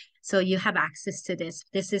tomorrow. So you have access to this.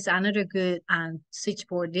 This is another good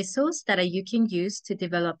switchboard resource that you can use to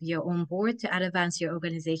develop your own board to advance your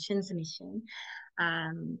organization's mission.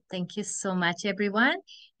 Thank you so much, everyone.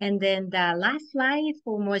 And then the last slide,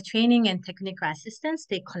 for more training and technical assistance,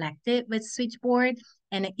 stay connected with Switchboard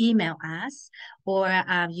and email us, or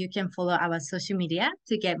you can follow our social media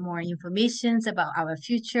to get more information about our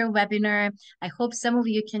future webinar. I hope some of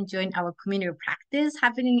you can join our community practice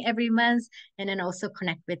happening every month, and then also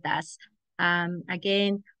connect with us.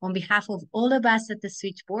 Again, on behalf of all of us at the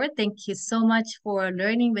Switchboard, thank you so much for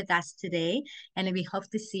learning with us today, and we hope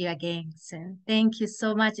to see you again soon. Thank you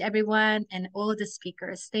so much, everyone, and all the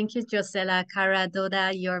speakers. Thank you, Drocella, Khara,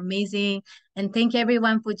 Dauda, you're amazing. And thank you,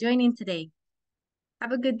 everyone, for joining today.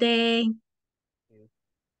 Have a good day.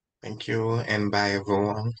 Thank you, and bye,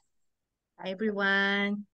 everyone. Bye, everyone.